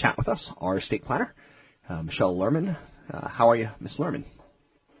chat with us, our estate planner, Michelle Lerman. How are you, Miss Lerman?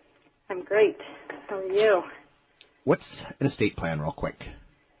 I'm great. How are you? What's an estate plan, real quick?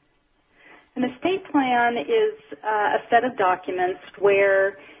 An estate plan is a set of documents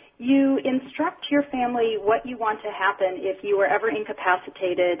where you instruct your family what you want to happen if you are ever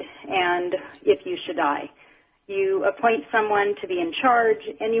incapacitated and if you should die. You appoint someone to be in charge,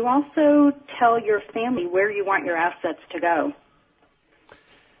 and you also tell your family where you want your assets to go.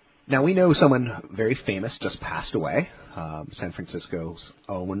 Now, we know someone very famous just passed away, San Francisco's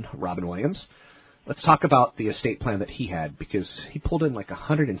own Robin Williams. Let's talk about the estate plan that he had, because he pulled in like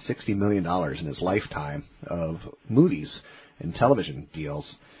 $160 million in his lifetime of movies and television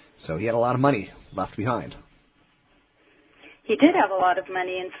deals. So he had a lot of money left behind. he did have a lot of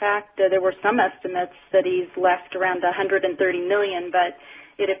money. In fact, there were some estimates that he's left around $130 million, but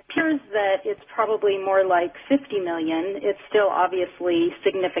it appears that it's probably more like $50 million. It's still obviously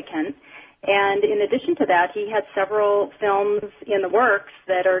significant. And in addition to that, he had several films in the works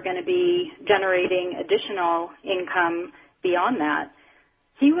that are going to be generating additional income beyond that.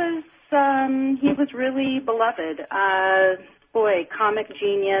 He was really beloved. Comic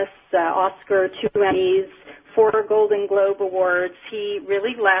genius, Oscar, 2 Emmys, 4 Golden Globe Awards. He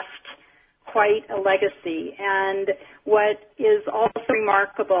really left quite a legacy. And what is also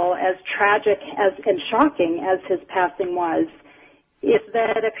remarkable, as tragic and shocking as his passing was, is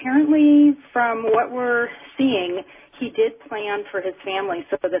that apparently from what we're seeing, he did plan for his family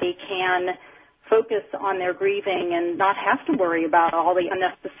so that he can focus on their grieving and not have to worry about all the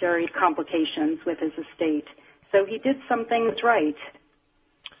unnecessary complications with his estate. So he did some things right.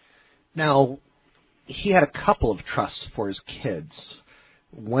 Now, he had a couple of trusts for his kids.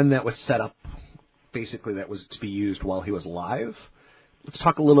 One that was set up, basically, that was to be used while he was alive. Let's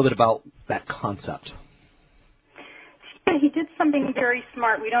talk a little bit about that concept. Yeah, he did something very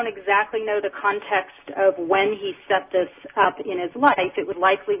smart. We don't exactly know the context of when he set this up in his life. It was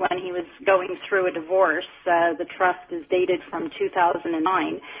likely when he was going through a divorce. The trust is dated from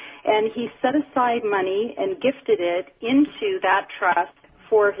 2009. And he set aside money and gifted it into that trust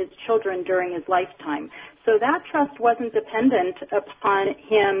for his children during his lifetime. So that trust wasn't dependent upon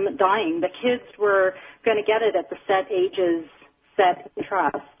him dying. The kids were going to get it at the set ages set in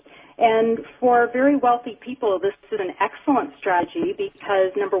trust. And for very wealthy people, this is an excellent strategy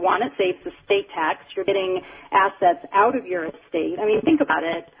because, number one, it saves estate tax. You're getting assets out of your estate. I mean, think about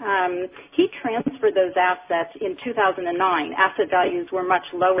it. He transferred those assets in 2009. Asset values were much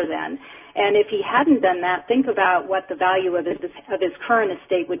lower then. And if he hadn't done that, think about what the value of his current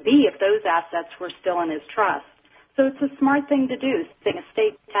estate would be if those assets were still in his trust. So it's a smart thing to do, saving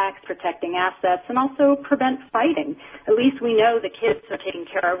estate tax, protecting assets, and also prevent fighting. At least we know the kids are taken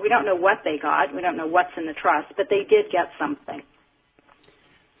care of. We don't know what they got. We don't know what's in the trust, but they did get something.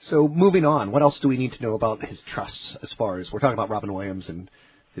 So moving on, what else do we need to know about his trusts as far as, we're talking about Robin Williams and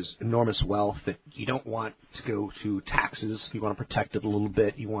his enormous wealth that you don't want to go to taxes. You want to protect it a little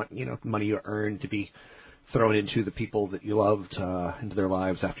bit. You want, money you earn to be thrown into the people that you loved, into their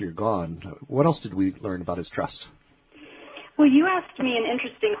lives after you're gone. What else did we learn about his trust? Well, you asked me an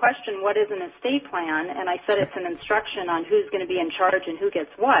interesting question, what is an estate plan? And I said it's an instruction on who's going to be in charge and who gets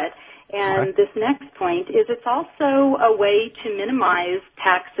what. And this next point is it's also a way to minimize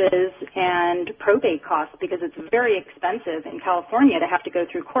taxes and probate costs because it's very expensive in California to have to go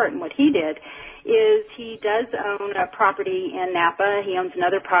through court. And what he did is he does own a property in Napa. He owns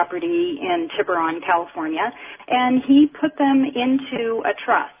another property in Tiburon, California. And he put them into a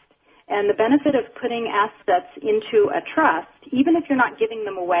trust. And the benefit of putting assets into a trust, even if you're not giving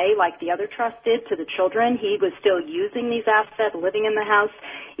them away like the other trust did to the children, he was still using these assets, living in the house,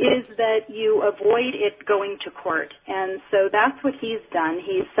 is that you avoid it going to court. And so that's what he's done.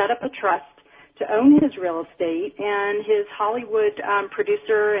 He's set up a trust to own his real estate, and his Hollywood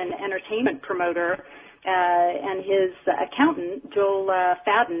producer and entertainment promoter and his accountant, Joel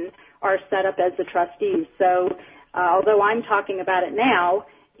Fadden, are set up as the trustees. So although I'm talking about it now,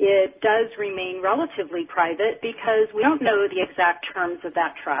 it does remain relatively private because we don't know the exact terms of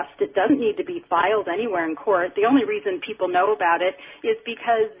that trust. It doesn't need to be filed anywhere in court. The only reason people know about it is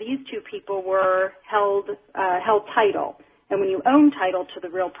because these two people were held title. And when you own title to the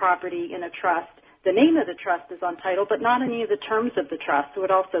real property in a trust, the name of the trust is on title, but not any of the terms of the trust, so it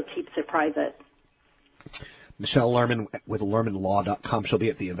also keeps it private. Michelle Lerman with LermanLaw.com. She'll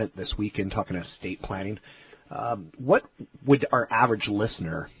be at the event this weekend talking estate planning. What would our average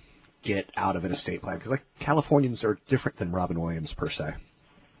listener get out of an estate plan? Because Californians are different than Robin Williams per se.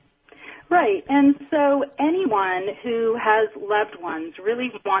 Right, and so anyone who has loved ones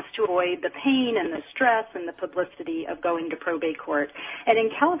really wants to avoid the pain and the stress and the publicity of going to probate court. And in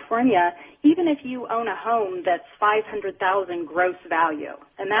California, even if you own a home that's $500,000 gross value,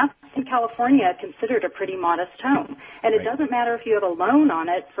 and that's in California considered a pretty modest home, and it doesn't matter if you have a loan on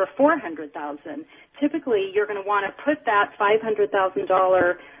it for $400,000. Typically, you're going to want to put that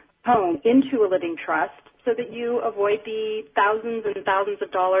 $500,000 home into a living trust so that you avoid the thousands and thousands of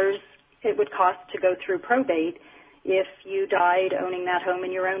dollars it would cost to go through probate if you died owning that home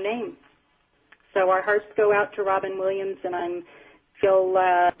in your own name. So our hearts go out to Robin Williams, and I feel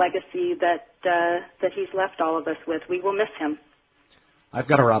legacy that he's left all of us with. We will miss him. I've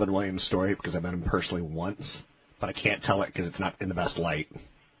got a Robin Williams story because I met him personally once, but I can't tell it because it's not in the best light.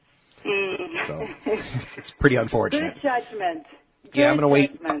 So it's pretty unfortunate. Good judgment. Yeah, I'm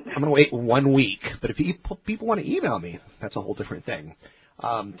going to wait 1 week. But if people want to email me, that's a whole different thing.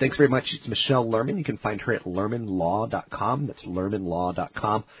 Thanks very much. It's Michelle Lerman. You can find her at lermanlaw.com. That's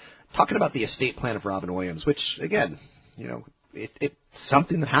lermanlaw.com. Talking about the estate plan of Robin Williams, which, again, it's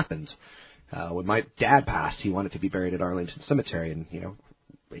something that happens. When my dad passed, he wanted to be buried at Arlington Cemetery, and,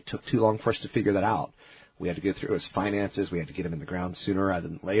 it took too long for us to figure that out. We had to go through his finances. We had to get him in the ground sooner rather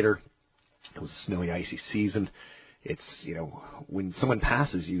than later. It was a snowy, icy season. It's, when someone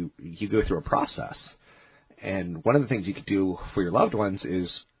passes, you go through a process. And one of the things you could do for your loved ones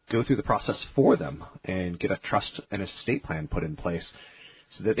is go through the process for them and get a trust and estate plan put in place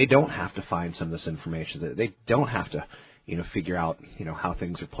so that they don't have to find some of this information, that they don't have to, figure out, how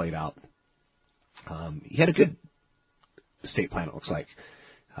things are played out. He had a good estate plan, it looks like.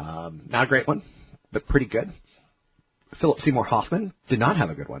 Not a great one, but pretty good. Philip Seymour Hoffman did not have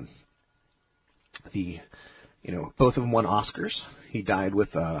a good one. Both of them won Oscars. He died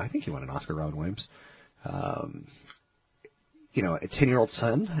with, I think he won an Oscar, Robin Williams. A 10-year-old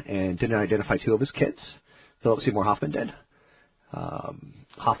son, and didn't identify two of his kids. Philip Seymour Hoffman did.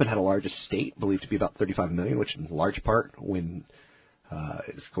 Hoffman had a large estate, believed to be about $35 million, which in large part, when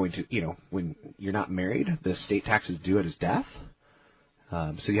when you're not married, the estate tax is due at his death.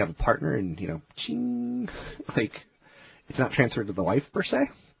 So you have a partner, and ching, it's not transferred to the wife per se.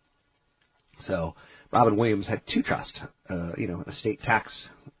 So Robin Williams had two trusts, estate tax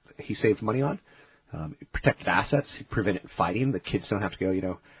he saved money on, protected assets, he prevented fighting. The kids don't have to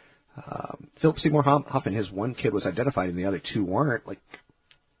go, Philip Seymour Hoffman, his one kid was identified and the other two weren't.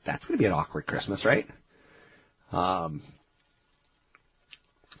 That's going to be an awkward Christmas, right?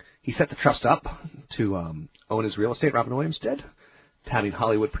 He set the trust up to own his real estate, Robin Williams did, having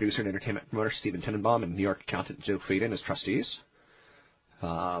Hollywood producer and entertainment promoter Stephen Tenenbaum and New York accountant Joe Faden as trustees.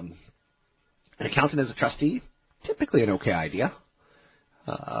 An accountant as a trustee, typically an okay idea.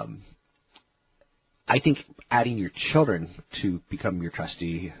 I think adding your children to become your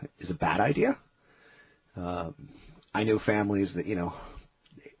trustee is a bad idea. I know families that,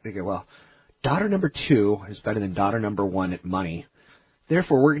 they go, well, daughter number 2 is better than daughter number 1 at money.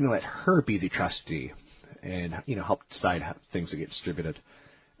 Therefore, we're going to let her be the trustee and, help decide how things get distributed.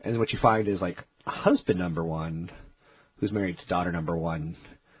 And what you find is husband number 1, who's married to daughter number 1,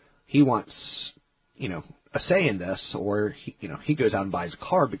 he wants, a say in this, or he goes out and buys a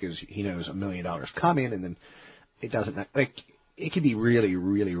car because he knows $1 million coming, and then it doesn't, it can be really,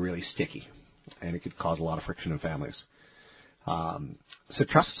 really, really sticky, and it could cause a lot of friction in families. So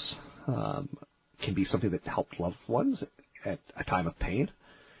trusts can be something that help loved ones at a time of pain.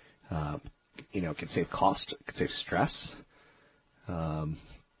 It can save cost, it can save stress. So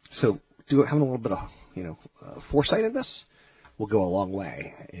having a little bit of foresight in this will go a long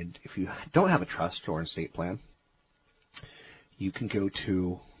way. And if you don't have a trust or an estate plan, you can go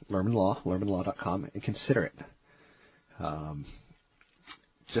to lermanlaw.com, and consider it.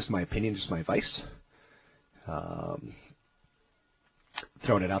 Just my opinion, just my advice.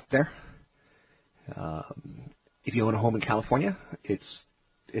 Throwing it out there. If you own a home in California, it's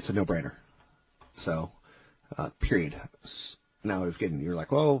a no-brainer. So, period. Now, again, you're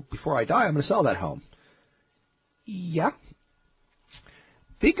like, well, before I die, I'm going to sell that home. Yeah.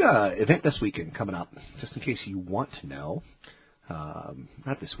 Big event this weekend coming up, just in case you want to know.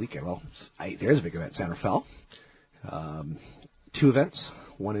 Not this weekend. Well, there's a big event, San Rafael. 2 events.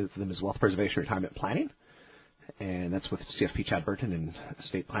 One of them is Wealth Preservation Retirement Planning, and that's with CFP Chad Burton and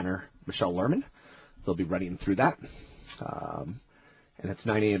estate planner Michelle Lerman. They'll be running through that. And that's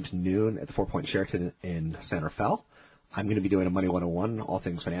 9 a.m. to noon at the 4 Point Sheraton in San Rafael. I'm going to be doing a Money 101, all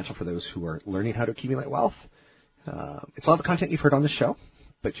things financial for those who are learning how to accumulate wealth. It's all the content you've heard on the show,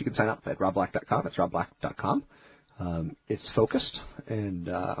 but you can sign up at robblack.com. It's robblack.com. It's focused, and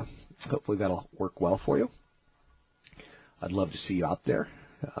hopefully that'll work well for you. I'd love to see you out there,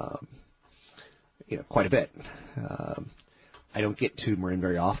 quite a bit. I don't get to Marin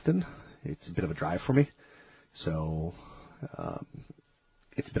very often. It's a bit of a drive for me, so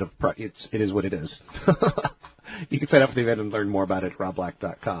it is what it is. You can sign up for the event and learn more about it at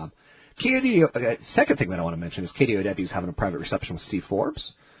robblack.com. Second thing that I want to mention is KDOW is having a private reception with Steve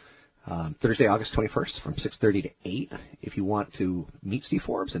Forbes. Thursday, August 21st from 6:30 to 8. If you want to meet Steve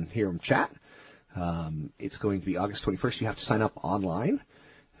Forbes and hear him chat, it's going to be August 21st. You have to sign up online.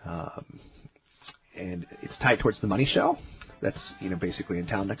 And it's tied towards the Money Show. That's, basically in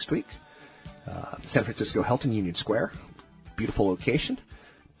town next week. San Francisco Hilton Union Square. Beautiful location.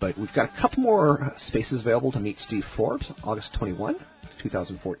 But we've got a couple more spaces available to meet Steve Forbes, August 21,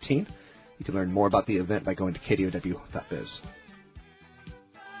 2014. You can learn more about the event by going to kdow.biz.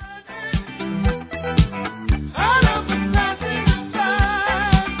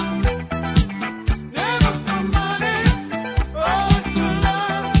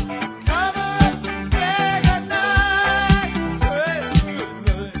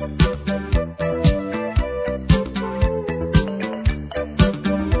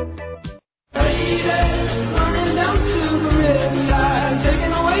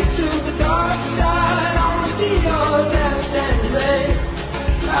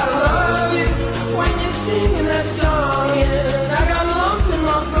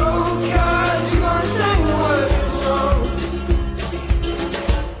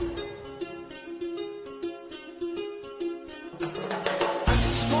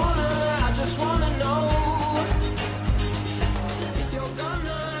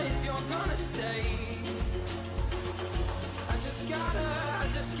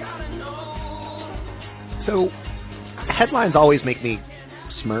 So, headlines always make me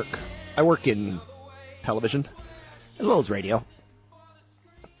smirk. I work in television as well as radio,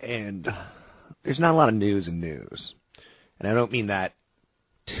 and there's not a lot of news in news. And I don't mean that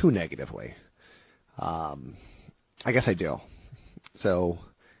too negatively. I guess I do. So,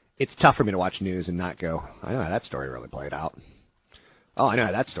 it's tough for me to watch news and not go, I know how that story really played out. Oh, I know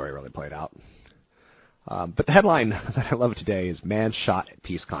how that story really played out. But the headline that I love today is "Man Shot at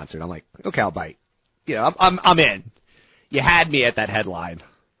Peace Concert." I'm like, okay, I'll bite. You know, I'm in. You had me at that headline.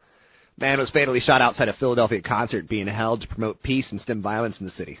 Man was fatally shot outside a Philadelphia concert being held to promote peace and stem violence in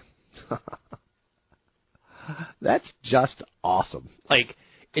the city. That's just awesome. Like,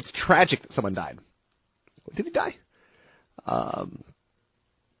 it's tragic that someone died. Did he die?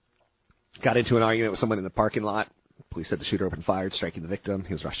 Got into an argument with someone in the parking lot. Police said the shooter opened fire, striking the victim.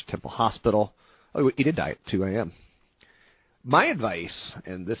 He was rushed to Temple Hospital. Oh, he did die at 2 a.m. My advice,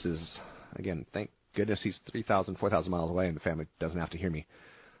 and this is, again, thank goodness he's 3,000, 4,000 miles away and the family doesn't have to hear me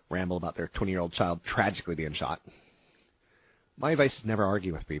ramble about their 20-year-old child tragically being shot. My advice is never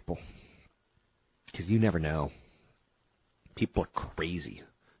argue with people, because you never know. People are crazy.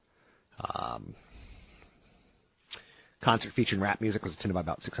 Concert featuring rap music was attended by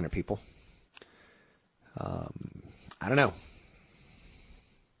about 600 people. I don't know.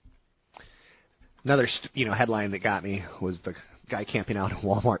 Another headline that got me was the guy camping out in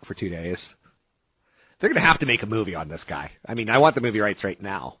Walmart for 2 days. They're going to have to make a movie on this guy. I mean, I want the movie rights right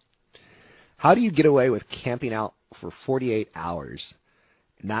now. How do you get away with camping out for 48 hours,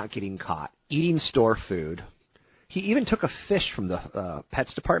 not getting caught, eating store food? He even took a fish from the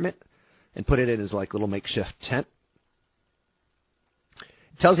pets department and put it in his little makeshift tent.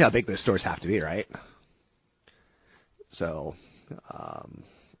 It tells you how big those stores have to be, right? So,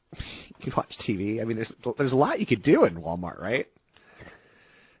 you watch TV. I mean, there's a lot you could do in Walmart, right?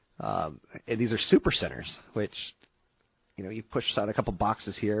 And these are super centers, which, you push out a couple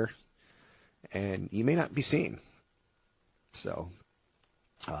boxes here, and you may not be seen. So,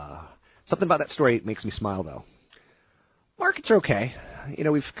 something about that story makes me smile, though. Markets are okay.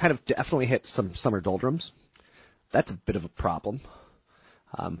 We've kind of definitely hit some summer doldrums. That's a bit of a problem.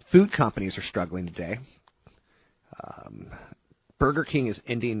 Food companies are struggling today. Burger King is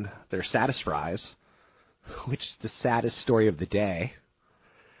ending their Satisfries, which is the saddest story of the day.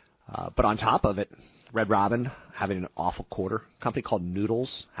 But on top of it, Red Robin having an awful quarter. A company called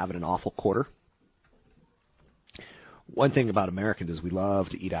Noodles having an awful quarter. One thing about Americans is we love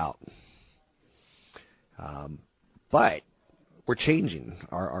to eat out. But we're changing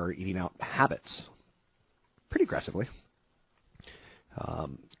our eating out habits pretty aggressively.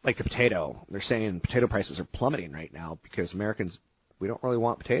 Like the potato. They're saying potato prices are plummeting right now because Americans, we don't really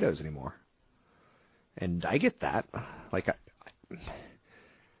want potatoes anymore. And I get that.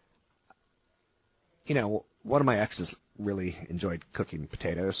 One of my exes really enjoyed cooking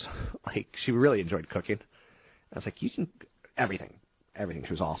potatoes. She really enjoyed cooking. I was like, everything.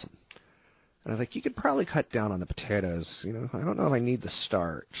 She was awesome. And I was like, you could probably cut down on the potatoes. I don't know if I need the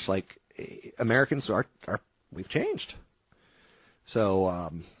starch. Americans we've changed.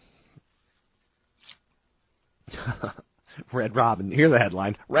 So, Red Robin, here's the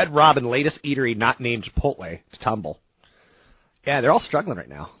headline. Red Robin, latest eatery not named Chipotle to tumble. Yeah, they're all struggling right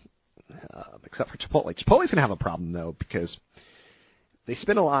now, except for Chipotle. Chipotle's going to have a problem, though, because they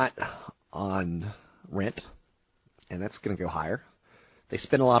spend a lot on rent, and that's going to go higher. They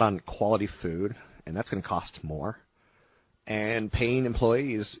spend a lot on quality food, and that's going to cost more. And paying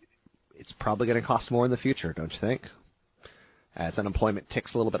employees, it's probably going to cost more in the future, don't you think? As unemployment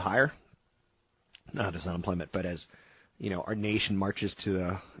ticks a little bit higher, not as unemployment, but as our nation marches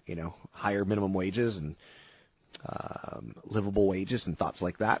to higher minimum wages and livable wages and thoughts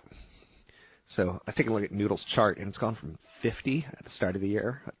like that. So I was taking a look at Noodles' chart, and it's gone from 50 at the start of the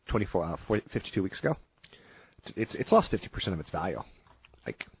year, 52 weeks ago. It's lost 50% of its value.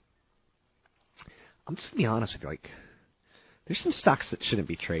 I'm just gonna be honest with you. There's some stocks that shouldn't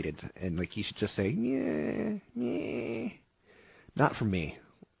be traded, and you should just say, yeah. Not for me,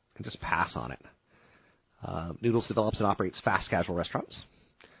 and just pass on it. Noodles develops and operates fast casual restaurants.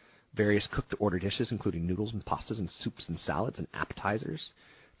 Various cooked-to-order dishes, including noodles and pastas and soups and salads and appetizers.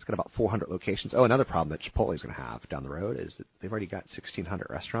 It's got about 400 locations. Oh, another problem that Chipotle is going to have down the road is that they've already got 1,600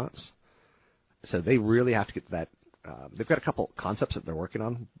 restaurants. So they really have to get that. They've got a couple concepts that they're working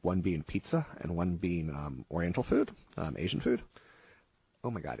on, one being pizza and one being Oriental food, Asian food. Oh,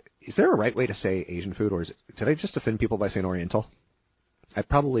 my God. Is there a right way to say Asian food, or did I just offend people by saying Oriental? I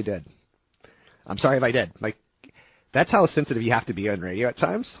probably did. I'm sorry if I did. That's how sensitive you have to be on radio at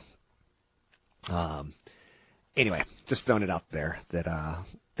times. Anyway, just throwing it out there that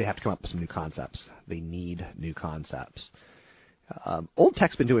they have to come up with some new concepts. They need new concepts. Old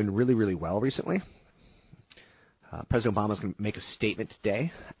tech's been doing really, really well recently. President Obama's going to make a statement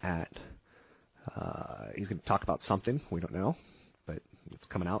today at, he's going to talk about something. We don't know, but it's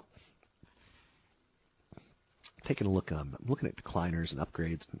coming out. Taking a look, I'm looking at decliners and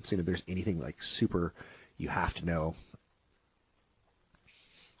upgrades and seeing if there's anything like super you have to know.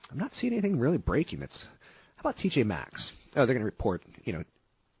 I'm not seeing anything really breaking. How about TJ Maxx? Oh, they're going to report,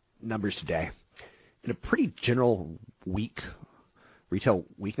 numbers today. In a pretty general weak retail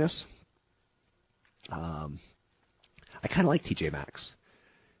weakness. I kind of like TJ Maxx.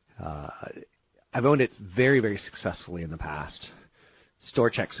 I've owned it very, very successfully in the past.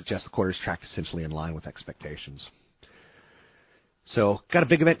 Store check suggests the quarter's tracked essentially in line with expectations. So, got a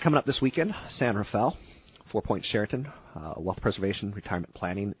big event coming up this weekend. San Rafael, 4 Point Sheraton, Wealth Preservation, Retirement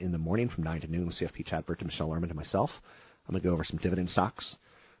Planning in the morning from 9 to noon with CFP Chad Burton, Michelle Lerman, and myself. I'm going to go over some dividend stocks,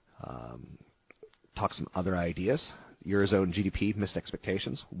 talk some other ideas. Eurozone GDP missed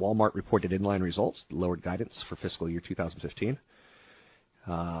expectations. Walmart reported inline results, lowered guidance for fiscal year 2015.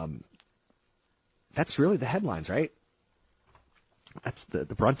 That's really the headlines, right? That's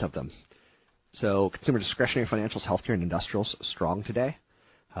the brunt of them. So consumer discretionary financials, healthcare, and industrials strong today.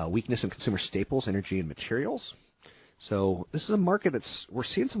 Weakness in consumer staples, energy, and materials. So this is a market we're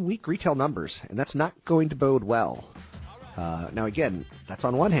seeing some weak retail numbers, and that's not going to bode well. Now again, that's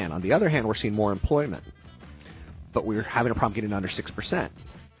on one hand. On the other hand, we're seeing more employment. But we're having a problem getting under 6%.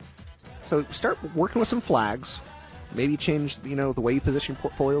 So start working with some flags. Maybe change, the way you position your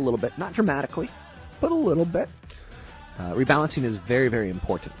portfolio a little bit. Not dramatically, but a little bit. Rebalancing is very, very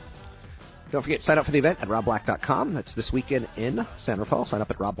important. Don't forget to sign up for the event at robblack.com. That's this weekend in San Rafael. Sign up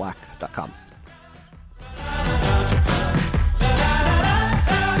at robblack.com.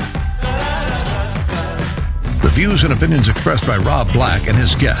 The views and opinions expressed by Rob Black and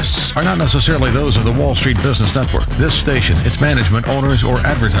his guests are not necessarily those of the Wall Street Business Network, this station, its management, owners, or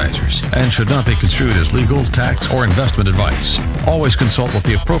advertisers, and should not be construed as legal, tax, or investment advice. Always consult with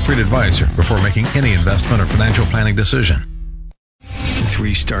the appropriate advisor before making any investment or financial planning decision.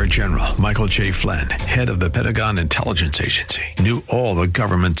 3-star General Michael J. Flynn, head of the Pentagon Intelligence Agency, knew all the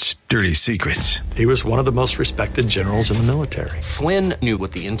government's dirty secrets. He was one of the most respected generals in the military. Flynn knew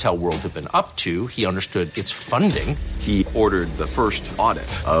what the intel world had been up to. He understood its funding. He ordered the first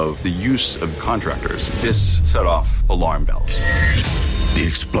audit of the use of contractors. This set off alarm bells. The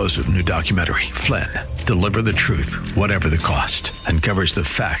explosive new documentary, Flynn, Deliver the Truth, Whatever the Cost, uncovers the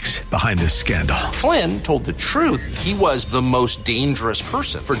facts behind this scandal. Flynn told the truth. He was the most dangerous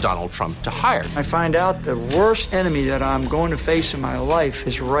person for Donald Trump to hire. I find out the worst enemy that I'm going to face in my life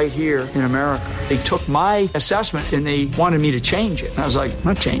is right here in America. They took my assessment and they wanted me to change it. And I was like, I'm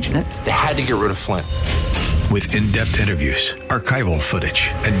not changing it. They had to get rid of Flynn. With in-depth interviews, archival footage,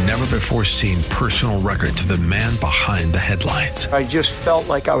 and never-before-seen personal records of the man behind the headlines. I just felt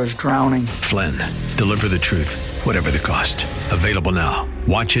like I was drowning. Flynn, Deliver the Truth, Whatever the Cost. Available now.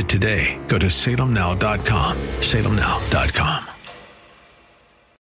 Watch it today. Go to salemnow.com. salemnow.com.